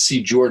got to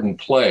see Jordan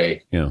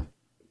play. Yeah.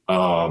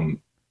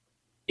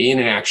 In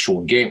an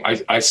actual game.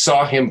 I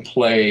saw him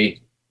play.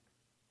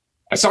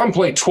 I saw him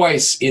play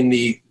twice in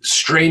the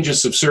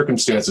strangest of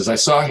circumstances. I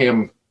saw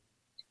him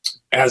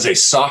as a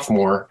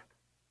sophomore,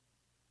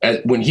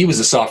 when he was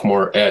a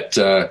sophomore at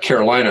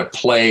Carolina,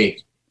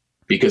 play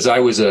because I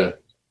was a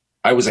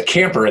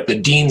camper at the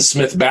Dean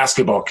Smith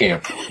basketball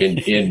camp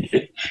in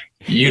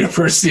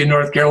University of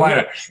North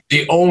Carolina.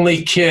 The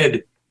only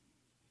kid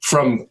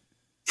from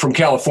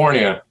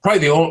California,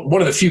 probably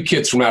one of the few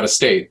kids from out of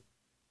state,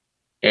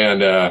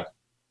 and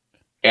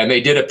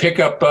they did a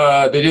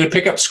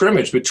pickup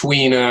scrimmage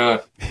between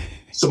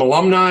some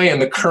alumni and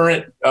the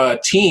current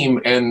team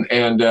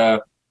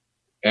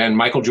and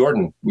Michael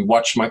Jordan. We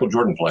watched Michael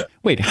Jordan play.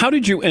 Wait, how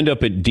did you end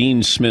up at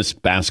Dean Smith's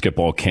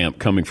basketball camp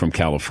coming from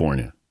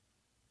California?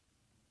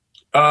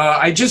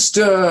 I was just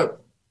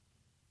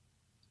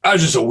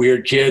a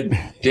weird kid,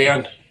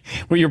 Dan.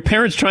 Were your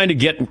parents trying to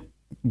get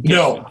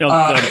no,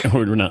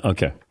 or not?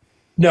 Okay.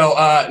 No.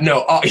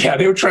 Yeah,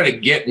 they were trying to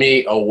get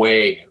me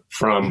away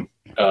from,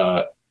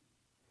 no,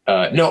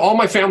 all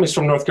my family's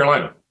from North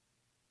Carolina.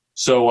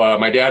 So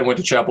my dad went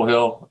to Chapel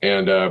Hill,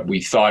 and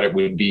we thought it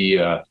would be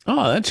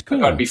that's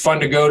cool. It'd be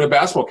fun to go to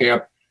basketball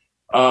camp,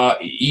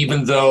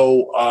 even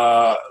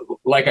though,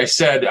 like I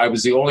said, I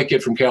was the only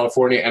kid from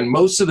California, and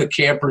most of the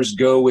campers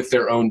go with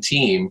their own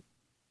team.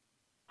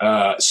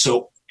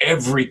 So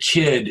every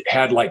kid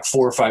had like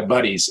 4 or 5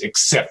 buddies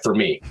except for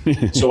me.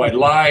 So I'd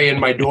lie in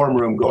my dorm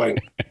room going,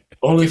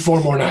 only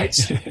 4 more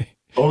nights.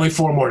 Only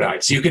 4 more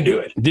nights. You can do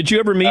it. Did you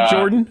ever meet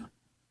Jordan?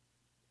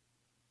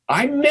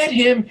 I met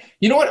him.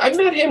 You know what? I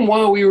met him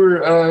while we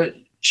were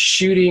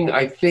shooting.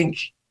 I think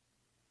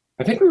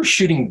we were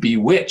shooting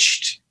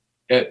Bewitched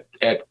at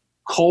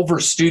Culver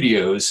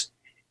Studios,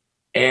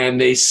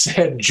 and they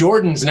said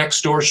Jordan's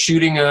next door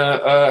shooting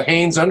a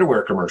Hanes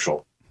underwear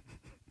commercial.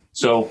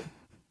 So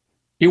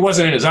he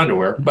wasn't in his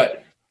underwear,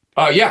 but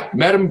yeah,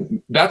 met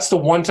him. That's the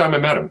one time I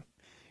met him.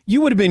 You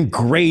would have been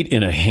great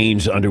in a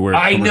Hanes underwear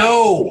commercial. I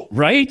know.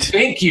 Right?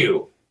 Thank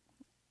you.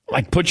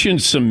 Like put you in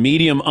some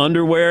medium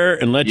underwear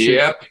and let you.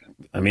 Yep.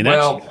 I mean,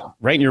 that's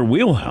right in your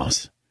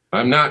wheelhouse.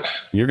 I'm not.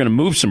 You're going to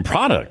move some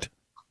product.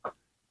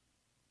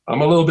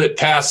 I'm a little bit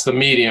past the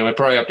medium. I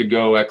probably have to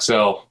go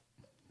XL.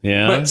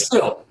 Yeah. But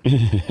still.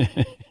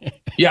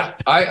 Yeah.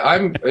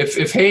 I'm.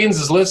 If Hanes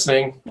is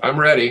listening, I'm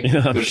ready.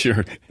 Yeah, I'm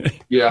sure.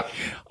 Yeah.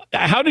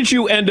 How did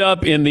you end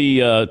up in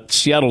the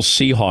Seattle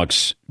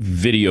Seahawks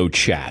video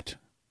chat?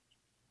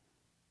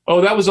 Oh,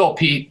 that was all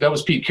Pete. That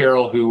was Pete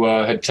Carroll who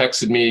had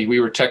texted me.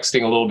 We were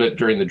texting a little bit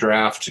during the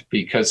draft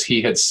because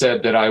he had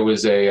said that I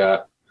was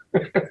a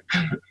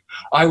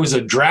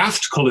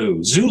draft clue.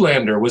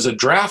 Zoolander was a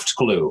draft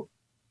clue.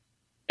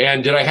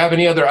 And did I have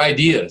any other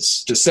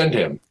ideas to send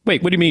him?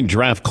 Wait, what do you mean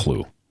draft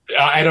clue?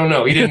 I don't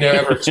know. He didn't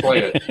ever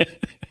explain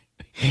it.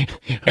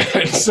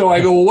 And so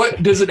I go, well,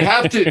 what does it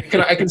have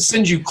to? I can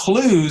send you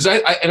clues. I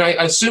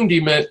assumed he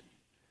meant,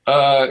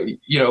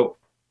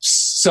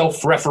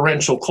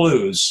 self-referential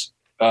clues,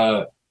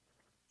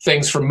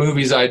 things from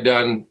movies I'd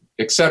done,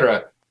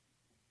 etc.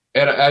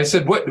 And I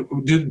said, what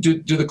do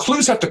the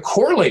clues have to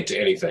correlate to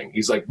anything?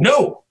 He's like,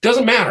 no,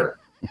 doesn't matter.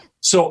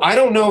 So I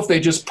don't know if they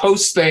just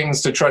post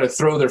things to try to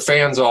throw their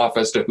fans off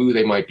as to who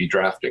they might be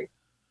drafting.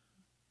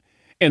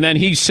 And then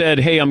he said,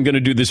 hey, I'm going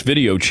to do this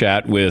video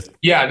chat with.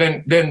 Yeah.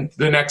 Then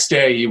the next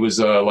day he was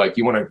like,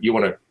 you want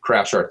to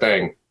crash our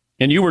thing.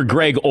 And you were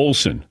Greg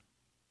Olson.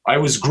 I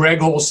was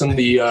Greg Olson,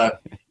 the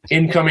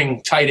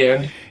incoming tight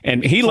end.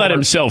 And he let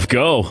himself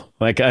go.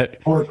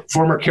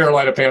 Former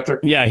Carolina Panther.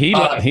 Yeah,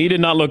 he did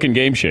not look in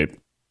game shape.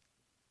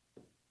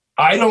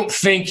 I don't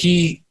think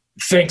he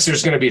thinks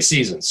there's going to be a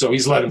season, so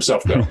he's let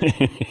himself go.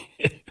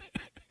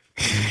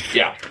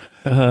 Yeah.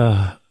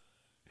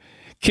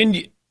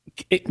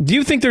 Do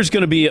you think there's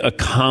going to be a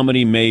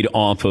comedy made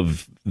off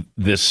of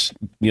this,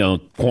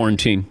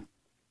 quarantine?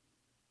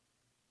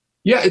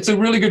 Yeah, it's a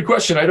really good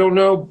question. I don't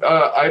know.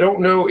 I don't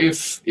know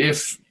if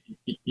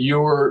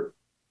you're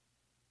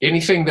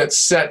anything that's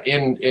set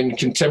in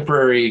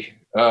contemporary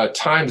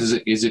times.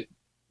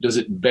 Does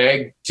it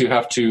beg to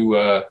have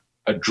to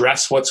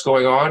address what's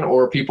going on,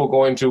 or are people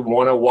going to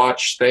want to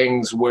watch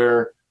things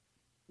where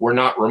we're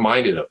not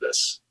reminded of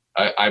this?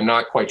 I'm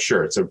not quite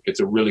sure. It's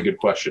a really good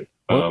question.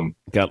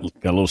 Got a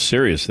little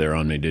serious there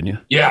on me, didn't you?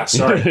 Yeah,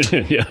 sorry.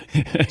 Yeah.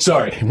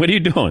 Sorry. What are you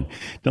doing?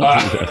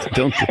 Don't do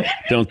that.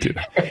 Don't do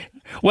that.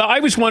 Well, I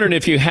was wondering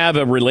if you have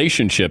a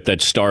relationship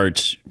that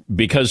starts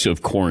because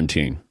of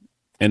quarantine,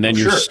 and then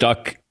you're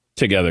stuck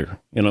together.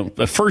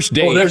 The first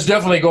date. Well, there's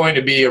definitely going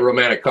to be a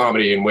romantic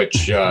comedy in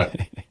which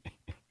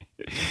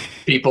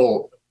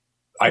people.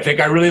 I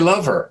think I really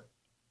love her.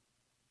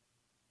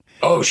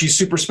 Oh, she's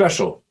super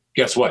special.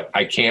 Guess what?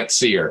 I can't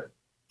see her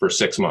for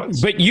 6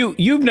 months. But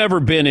you've never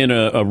been in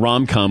a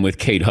rom-com with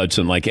Kate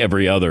Hudson like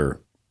every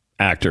other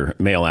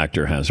male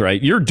actor has,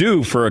 right? You're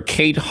due for a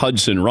Kate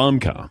Hudson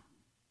rom-com.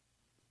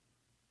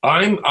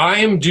 I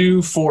am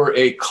due for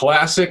a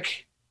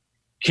classic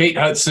Kate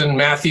Hudson,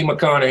 Matthew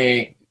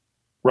McConaughey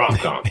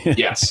rom-com.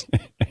 Yes.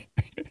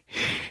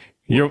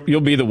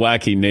 You'll be the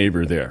wacky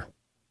neighbor there.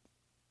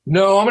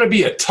 No, I'm going to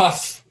be a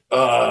tough,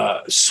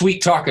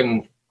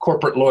 sweet-talking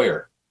corporate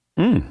lawyer.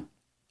 Mm.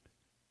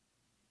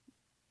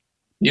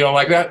 You don't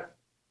like that?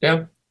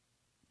 Yeah.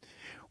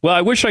 Well,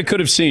 I wish I could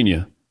have seen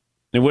you.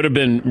 It would have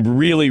been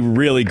really,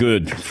 really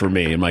good for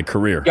me in my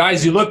career.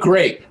 Guys, you look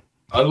great.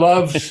 I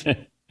love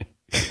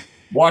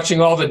watching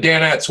all the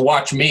Danettes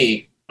watch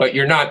me, but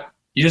you're not.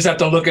 You just have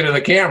to look into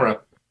the camera,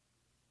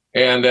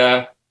 and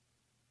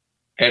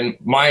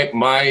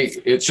my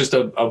it's just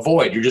a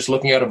void. You're just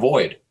looking at a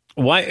void.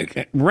 Why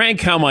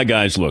rank how my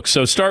guys look?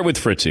 So start with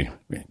Fritzy.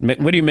 What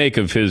do you make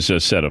of his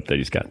setup that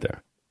he's got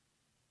there?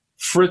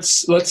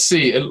 Fritz, let's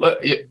see.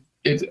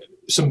 It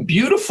some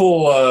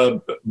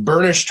beautiful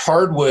burnished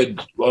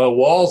hardwood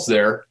walls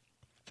there.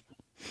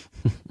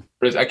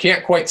 I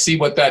can't quite see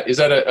what that is.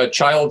 That a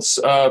child's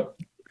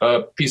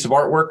piece of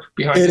artwork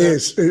behind it? It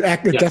is.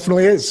 It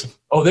definitely is.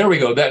 Oh, there we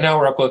go. That now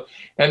we're up close.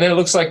 And then it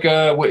looks like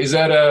what is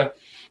that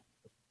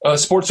a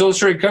Sports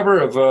Illustrated cover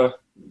of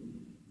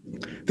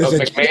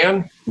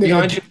McMahon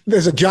behind you?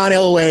 There's a John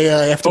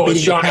Elway after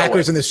beating the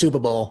Packers Elway in the Super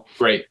Bowl.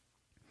 Great.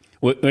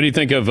 What do you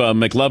think of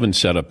McLovin's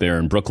setup there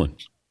in Brooklyn?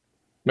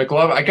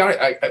 McLovin, I got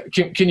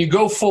it. Can you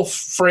go full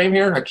frame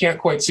here? I can't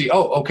quite see.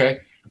 Oh,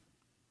 okay.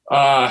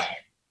 A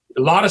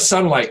lot of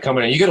sunlight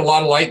coming in. You get a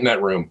lot of light in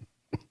that room.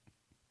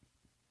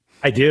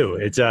 I do.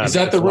 Is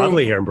that the room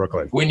lovely here in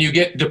Brooklyn? When you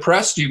get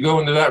depressed, you go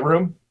into that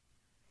room?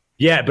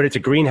 Yeah, but it's a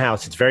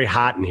greenhouse. It's very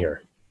hot in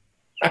here.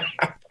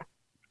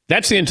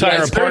 That's the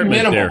entire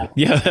apartment there.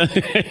 Yeah,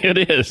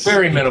 it is.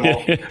 Very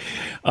minimal.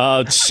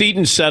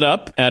 Seaton set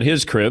up at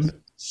his crib.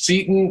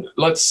 Seaton,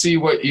 let's see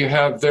what you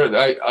have there.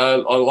 I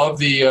love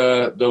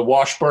the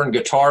Washburn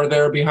guitar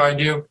there behind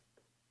you.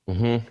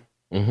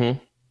 Mm-hmm. Mm-hmm.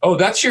 Oh,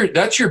 that's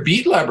your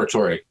beat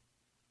laboratory.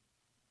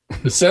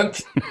 The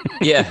synth.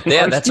 Yeah,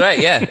 that's right.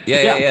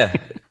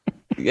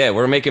 Yeah.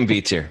 We're making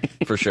beats here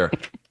for sure.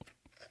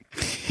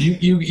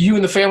 You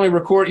and the family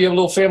record. You have a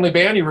little family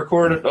band. You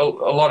record a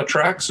lot of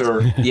tracks,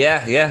 or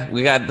yeah.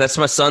 That's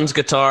my son's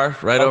guitar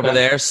right over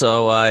there.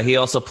 So he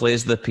also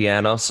plays the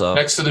piano. So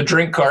next to the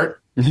drink cart.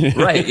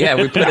 Right. Yeah,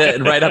 we put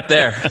it right up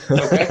there.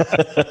 Okay.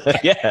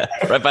 Yeah,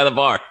 right by the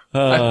bar.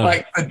 I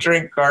like the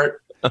drink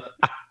cart.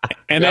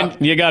 And then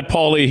you got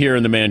Paulie here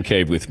in the man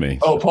cave with me.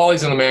 Oh,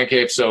 Paulie's in the man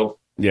cave. So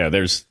yeah,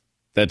 that's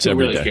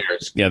every day.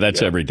 Cares? Yeah,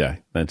 that's every day.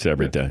 That's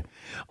every day.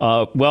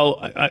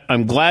 Well,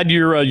 I'm glad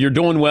you're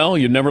doing well.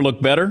 You never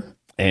look better,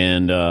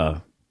 and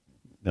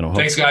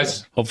thanks,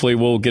 guys. Hopefully,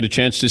 we'll get a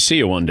chance to see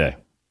you one day.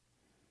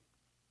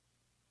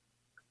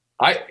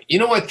 I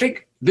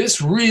think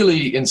this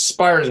really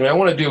inspires me. I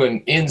want to do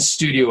an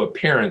in-studio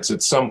appearance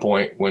at some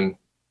point when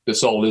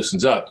this all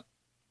loosens up.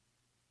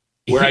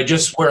 where I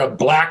just wear a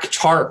black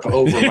tarp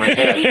over my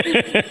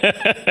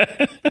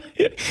head.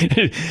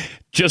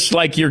 Just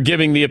like you're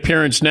giving the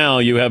appearance now,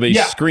 you have a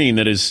screen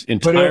that is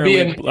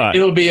entirely black.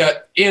 It'll be an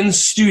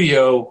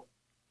in-studio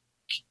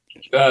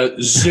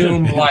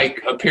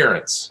Zoom-like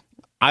appearance.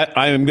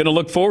 I am going to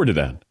look forward to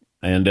that.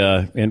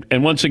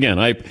 And once again,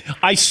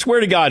 I swear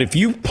to God, if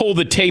you pull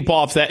the tape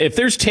off if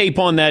there's tape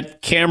on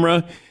that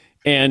camera,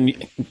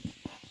 and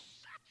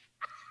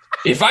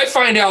if I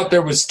find out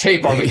there was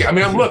tape on the, I'm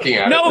looking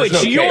at it. No,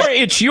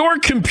 it's your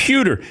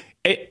computer.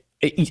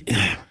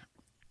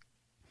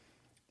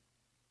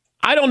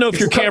 I don't know if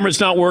your camera's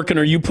not working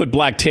or you put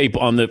black tape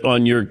on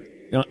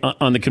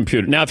the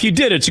computer. Now, if you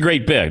did, it's a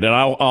great bit, and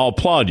I'll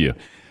applaud you.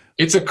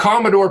 It's a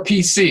Commodore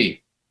PC.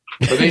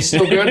 Are they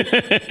still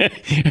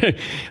good?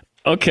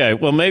 Okay,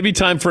 well, maybe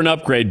time for an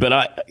upgrade, but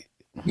I'm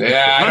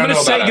going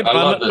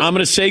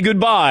to say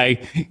goodbye,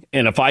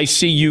 and if I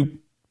see you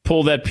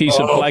pull that piece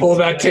of black, pull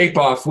that tape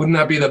off, wouldn't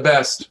that be the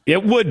best?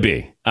 It would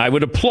be. I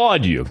would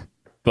applaud you,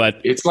 but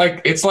it's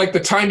like the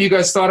time you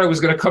guys thought I was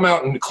going to come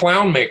out in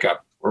clown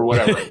makeup or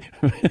whatever.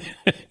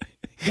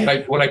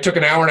 when I took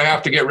an hour and a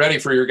half to get ready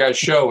for your guys'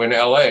 show in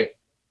L.A.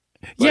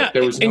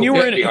 There was no and you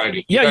were behind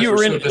you. You were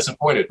so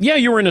disappointed. Yeah,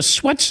 you were in a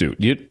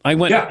sweatsuit. I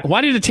went. Yeah.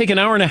 Why did it take an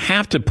hour and a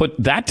half to put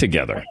that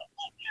together?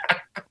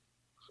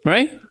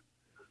 Right?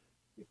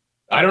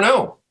 I don't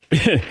know.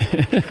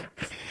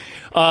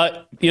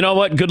 You know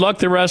what? Good luck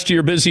the rest of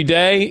your busy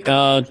day.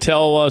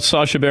 Tell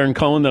Sacha Baron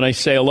Cohen that I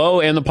say hello,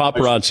 and the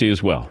paparazzi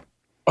as well.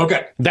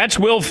 Okay. That's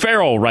Will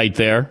Ferrell right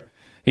there.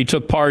 He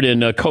took part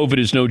in COVID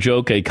is No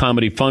Joke, a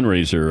comedy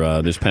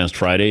fundraiser this past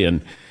Friday,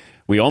 and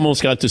we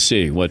almost got to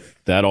see what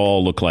that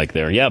all looked like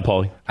there. Yeah,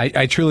 Paulie?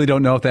 I truly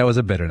don't know if that was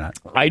a bit or not.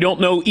 I don't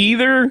know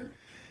either.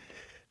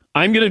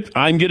 I'm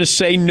gonna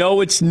say no,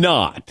 it's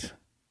not.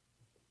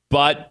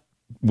 But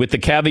with the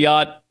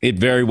caveat, it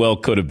very well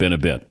could have been a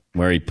bit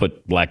where he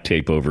put black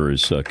tape over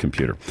his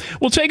computer.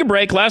 We'll take a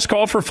break. Last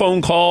call for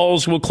phone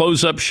calls. We'll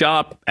close up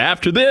shop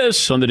after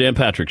this on The Dan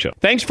Patrick Show.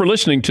 Thanks for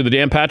listening to The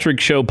Dan Patrick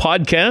Show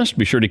podcast.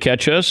 Be sure to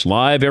catch us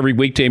live every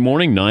weekday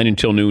morning, 9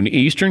 until noon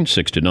Eastern,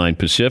 6 to 9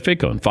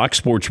 Pacific on Fox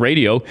Sports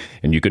Radio.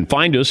 And you can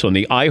find us on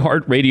the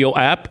iHeartRadio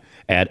app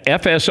at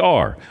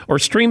FSR, or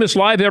stream us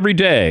live every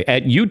day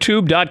at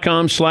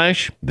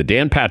youtube.com/The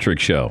Dan Patrick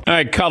Show. All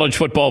right, college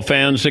football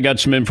fans, I got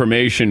some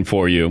information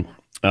for you.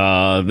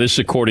 This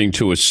according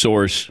to a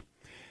source.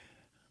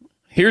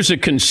 Here's a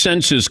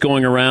consensus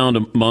going around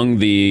among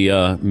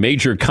the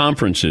major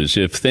conferences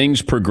if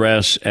things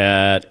progress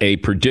at a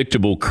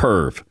predictable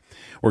curve.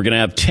 We're going to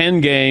have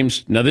 10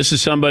 games. Now, this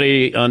is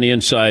somebody on the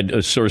inside,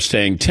 a source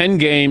saying 10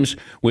 games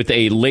with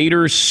a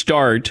later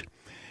start,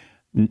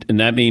 and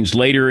that means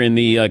later in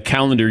the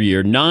calendar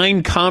year.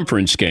 9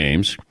 conference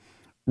games.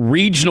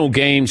 Regional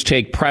games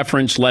take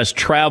preference, less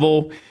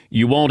travel.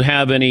 You won't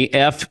have any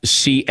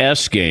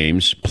FCS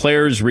games.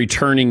 Players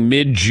returning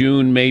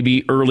mid-June,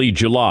 maybe early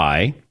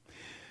July.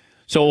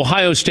 So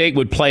Ohio State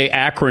would play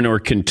Akron or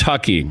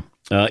Kentucky.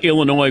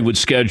 Illinois would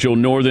schedule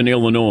Northern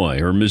Illinois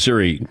or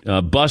Missouri.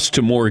 Bus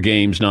to more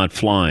games, not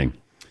flying.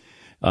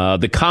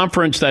 The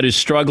conference that is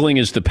struggling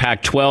is the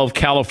Pac-12.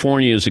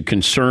 California is a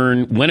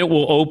concern when it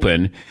will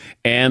open,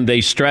 and they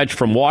stretch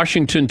from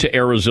Washington to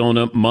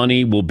Arizona.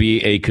 Money will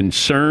be a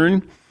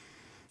concern.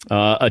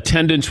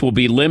 Attendance will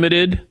be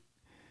limited.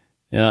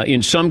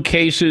 In some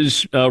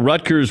cases,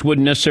 Rutgers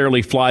wouldn't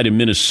necessarily fly to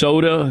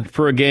Minnesota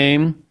for a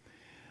game.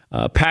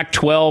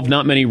 Pac-12,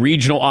 not many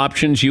regional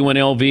options.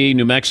 UNLV,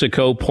 New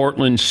Mexico,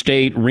 Portland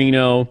State,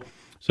 Reno.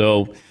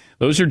 So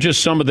those are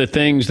just some of the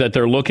things that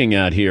they're looking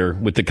at here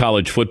with the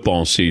college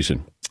football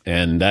season.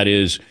 And that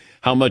is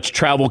how much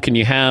travel can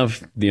you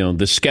have,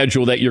 the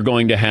schedule that you're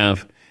going to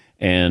have,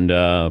 and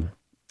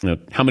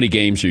how many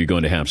games are you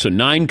going to have. So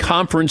 9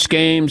 conference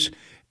games,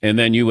 and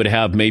then you would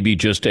have maybe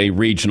just a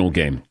regional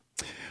game.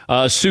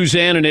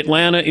 Suzanne in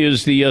Atlanta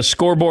is the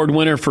scoreboard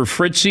winner for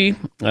Fritzy.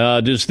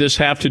 Does this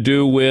have to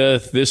do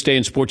with this day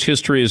in sports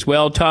history as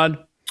well,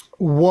 Todd?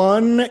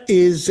 One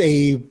is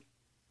a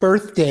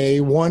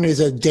birthday, one is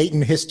a date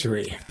in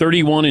history.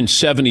 31 and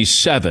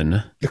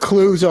 77. The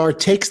clues are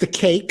takes the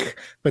cake,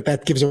 but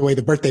that gives away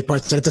the birthday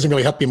part, so it doesn't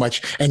really help you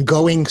much. And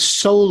going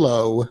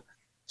solo.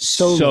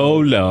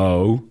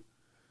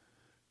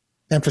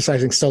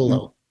 Emphasizing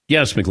solo.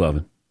 Yes,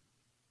 McLovin.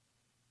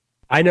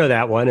 I know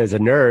that one. As a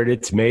nerd,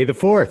 it's May the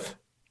 4th.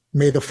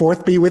 May the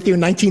 4th be with you.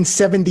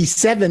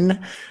 1977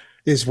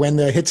 is when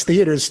the hits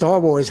theaters. Star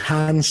Wars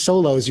Han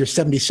Solo is your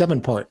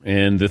 77 part.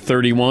 And the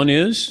 31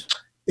 is?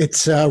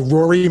 It's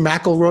Rory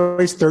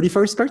McIlroy's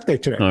 31st birthday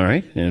today. All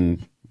right.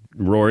 And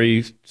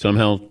Rory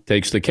somehow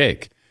takes the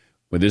cake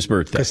with his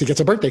birthday. Because he gets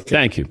a birthday cake.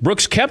 Thank you.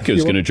 Brooks Koepka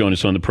is going to join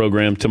us on the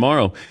program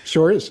tomorrow.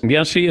 Sure is.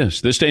 Yes, he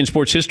is. This day in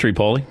sports history,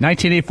 Paulie.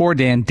 1984,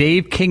 Dan.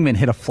 Dave Kingman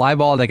hit a fly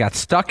ball that got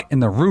stuck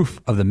in the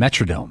roof of the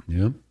Metrodome.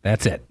 Yep.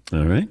 That's it.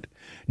 All right.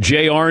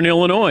 JR in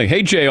Illinois.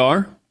 Hey,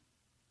 JR.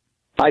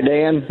 Hi,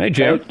 Dan. Hey,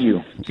 JR. Thank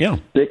you. Yeah.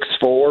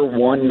 6'4",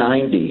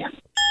 190.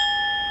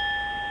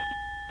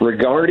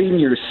 Regarding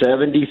your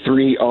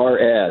 73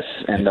 RS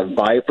and the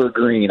Viper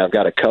Green, I've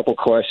got a couple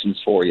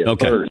questions for you.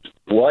 Okay. First,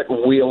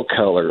 What wheel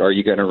color are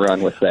you going to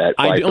run with that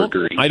Viper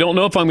green? I don't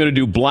know if I'm going to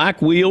do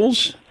black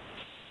wheels.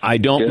 I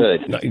don't.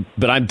 Good.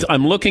 But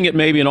I'm looking at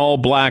maybe an all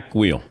black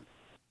wheel.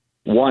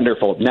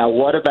 Wonderful. Now,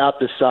 what about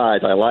the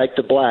size? I like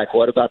the black.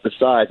 What about the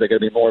size? Are they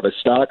going to be more of a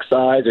stock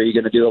size? Or are you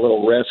going to do a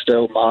little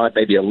resto mod,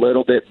 maybe a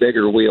little bit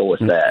bigger wheel with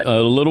that?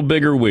 A little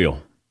bigger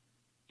wheel.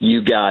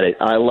 You got it.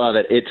 I love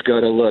it. It's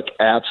going to look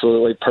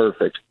absolutely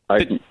perfect.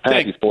 I'm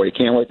happy for you.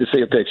 Can't wait to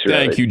see a picture of it.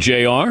 Thank you,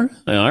 JR.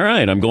 All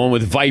right. I'm going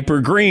with Viper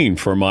Green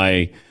for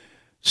my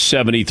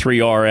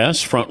 73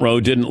 RS. Front row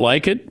didn't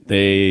like it.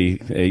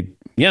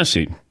 Yes,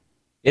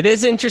 it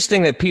is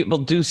interesting that people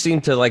do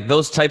seem to like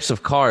those types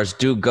of cars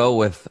do go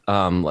with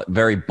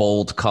very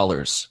bold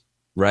colors,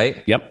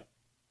 right? Yep.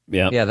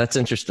 Yeah, that's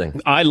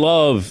interesting. I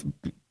love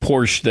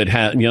Porsche that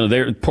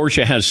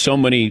Porsche has so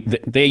many.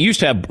 They used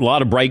to have a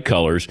lot of bright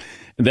colors.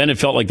 And then it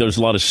felt like there was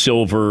a lot of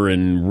silver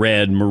and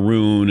red,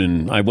 maroon,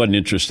 and I wasn't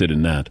interested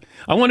in that.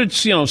 I wanted,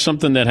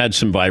 something that had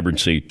some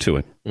vibrancy to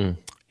it.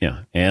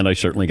 Yeah, and I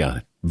certainly got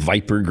it.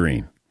 Viper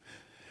Green.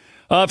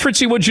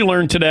 Fritzy, what'd you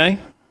learn today?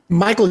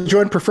 Michael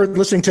Jordan preferred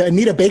listening to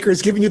Anita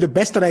Baker's Giving You the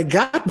Best That I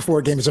Got before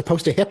a game as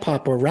opposed to hip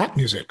hop or rap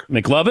music.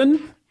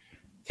 McLovin?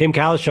 Tim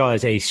Calishaw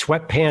is a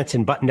sweatpants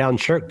and button-down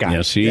shirt guy.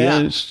 Yes, he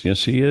is.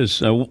 Yes, he is.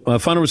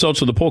 Final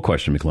results of the poll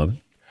question,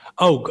 McLovin.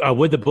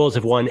 Would the Bulls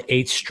have won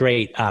 8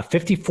 straight?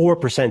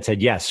 54%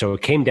 said yes, so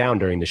it came down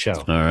during the show.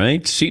 All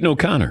right. Seton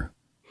O'Connor.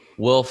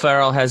 Will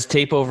Ferrell has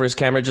tape over his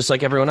camera just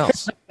like everyone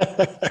else.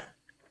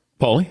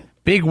 Paulie?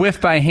 Big whiff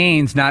by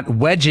Haynes, not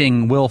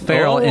wedging Will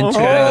Ferrell into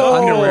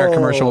an underwear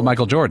commercial with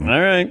Michael Jordan. All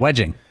right.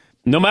 Wedging.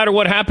 No matter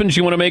what happens,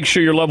 you want to make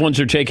sure your loved ones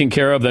are taken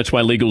care of. That's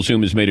why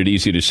LegalZoom has made it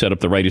easy to set up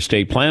the right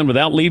estate plan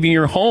without leaving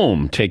your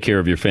home. Take care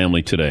of your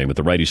family today with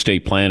the right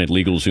estate plan at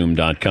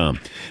LegalZoom.com.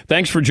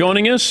 Thanks for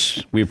joining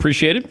us. We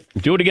appreciate it.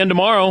 Do it again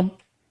tomorrow,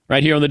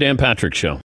 right here on The Dan Patrick Show.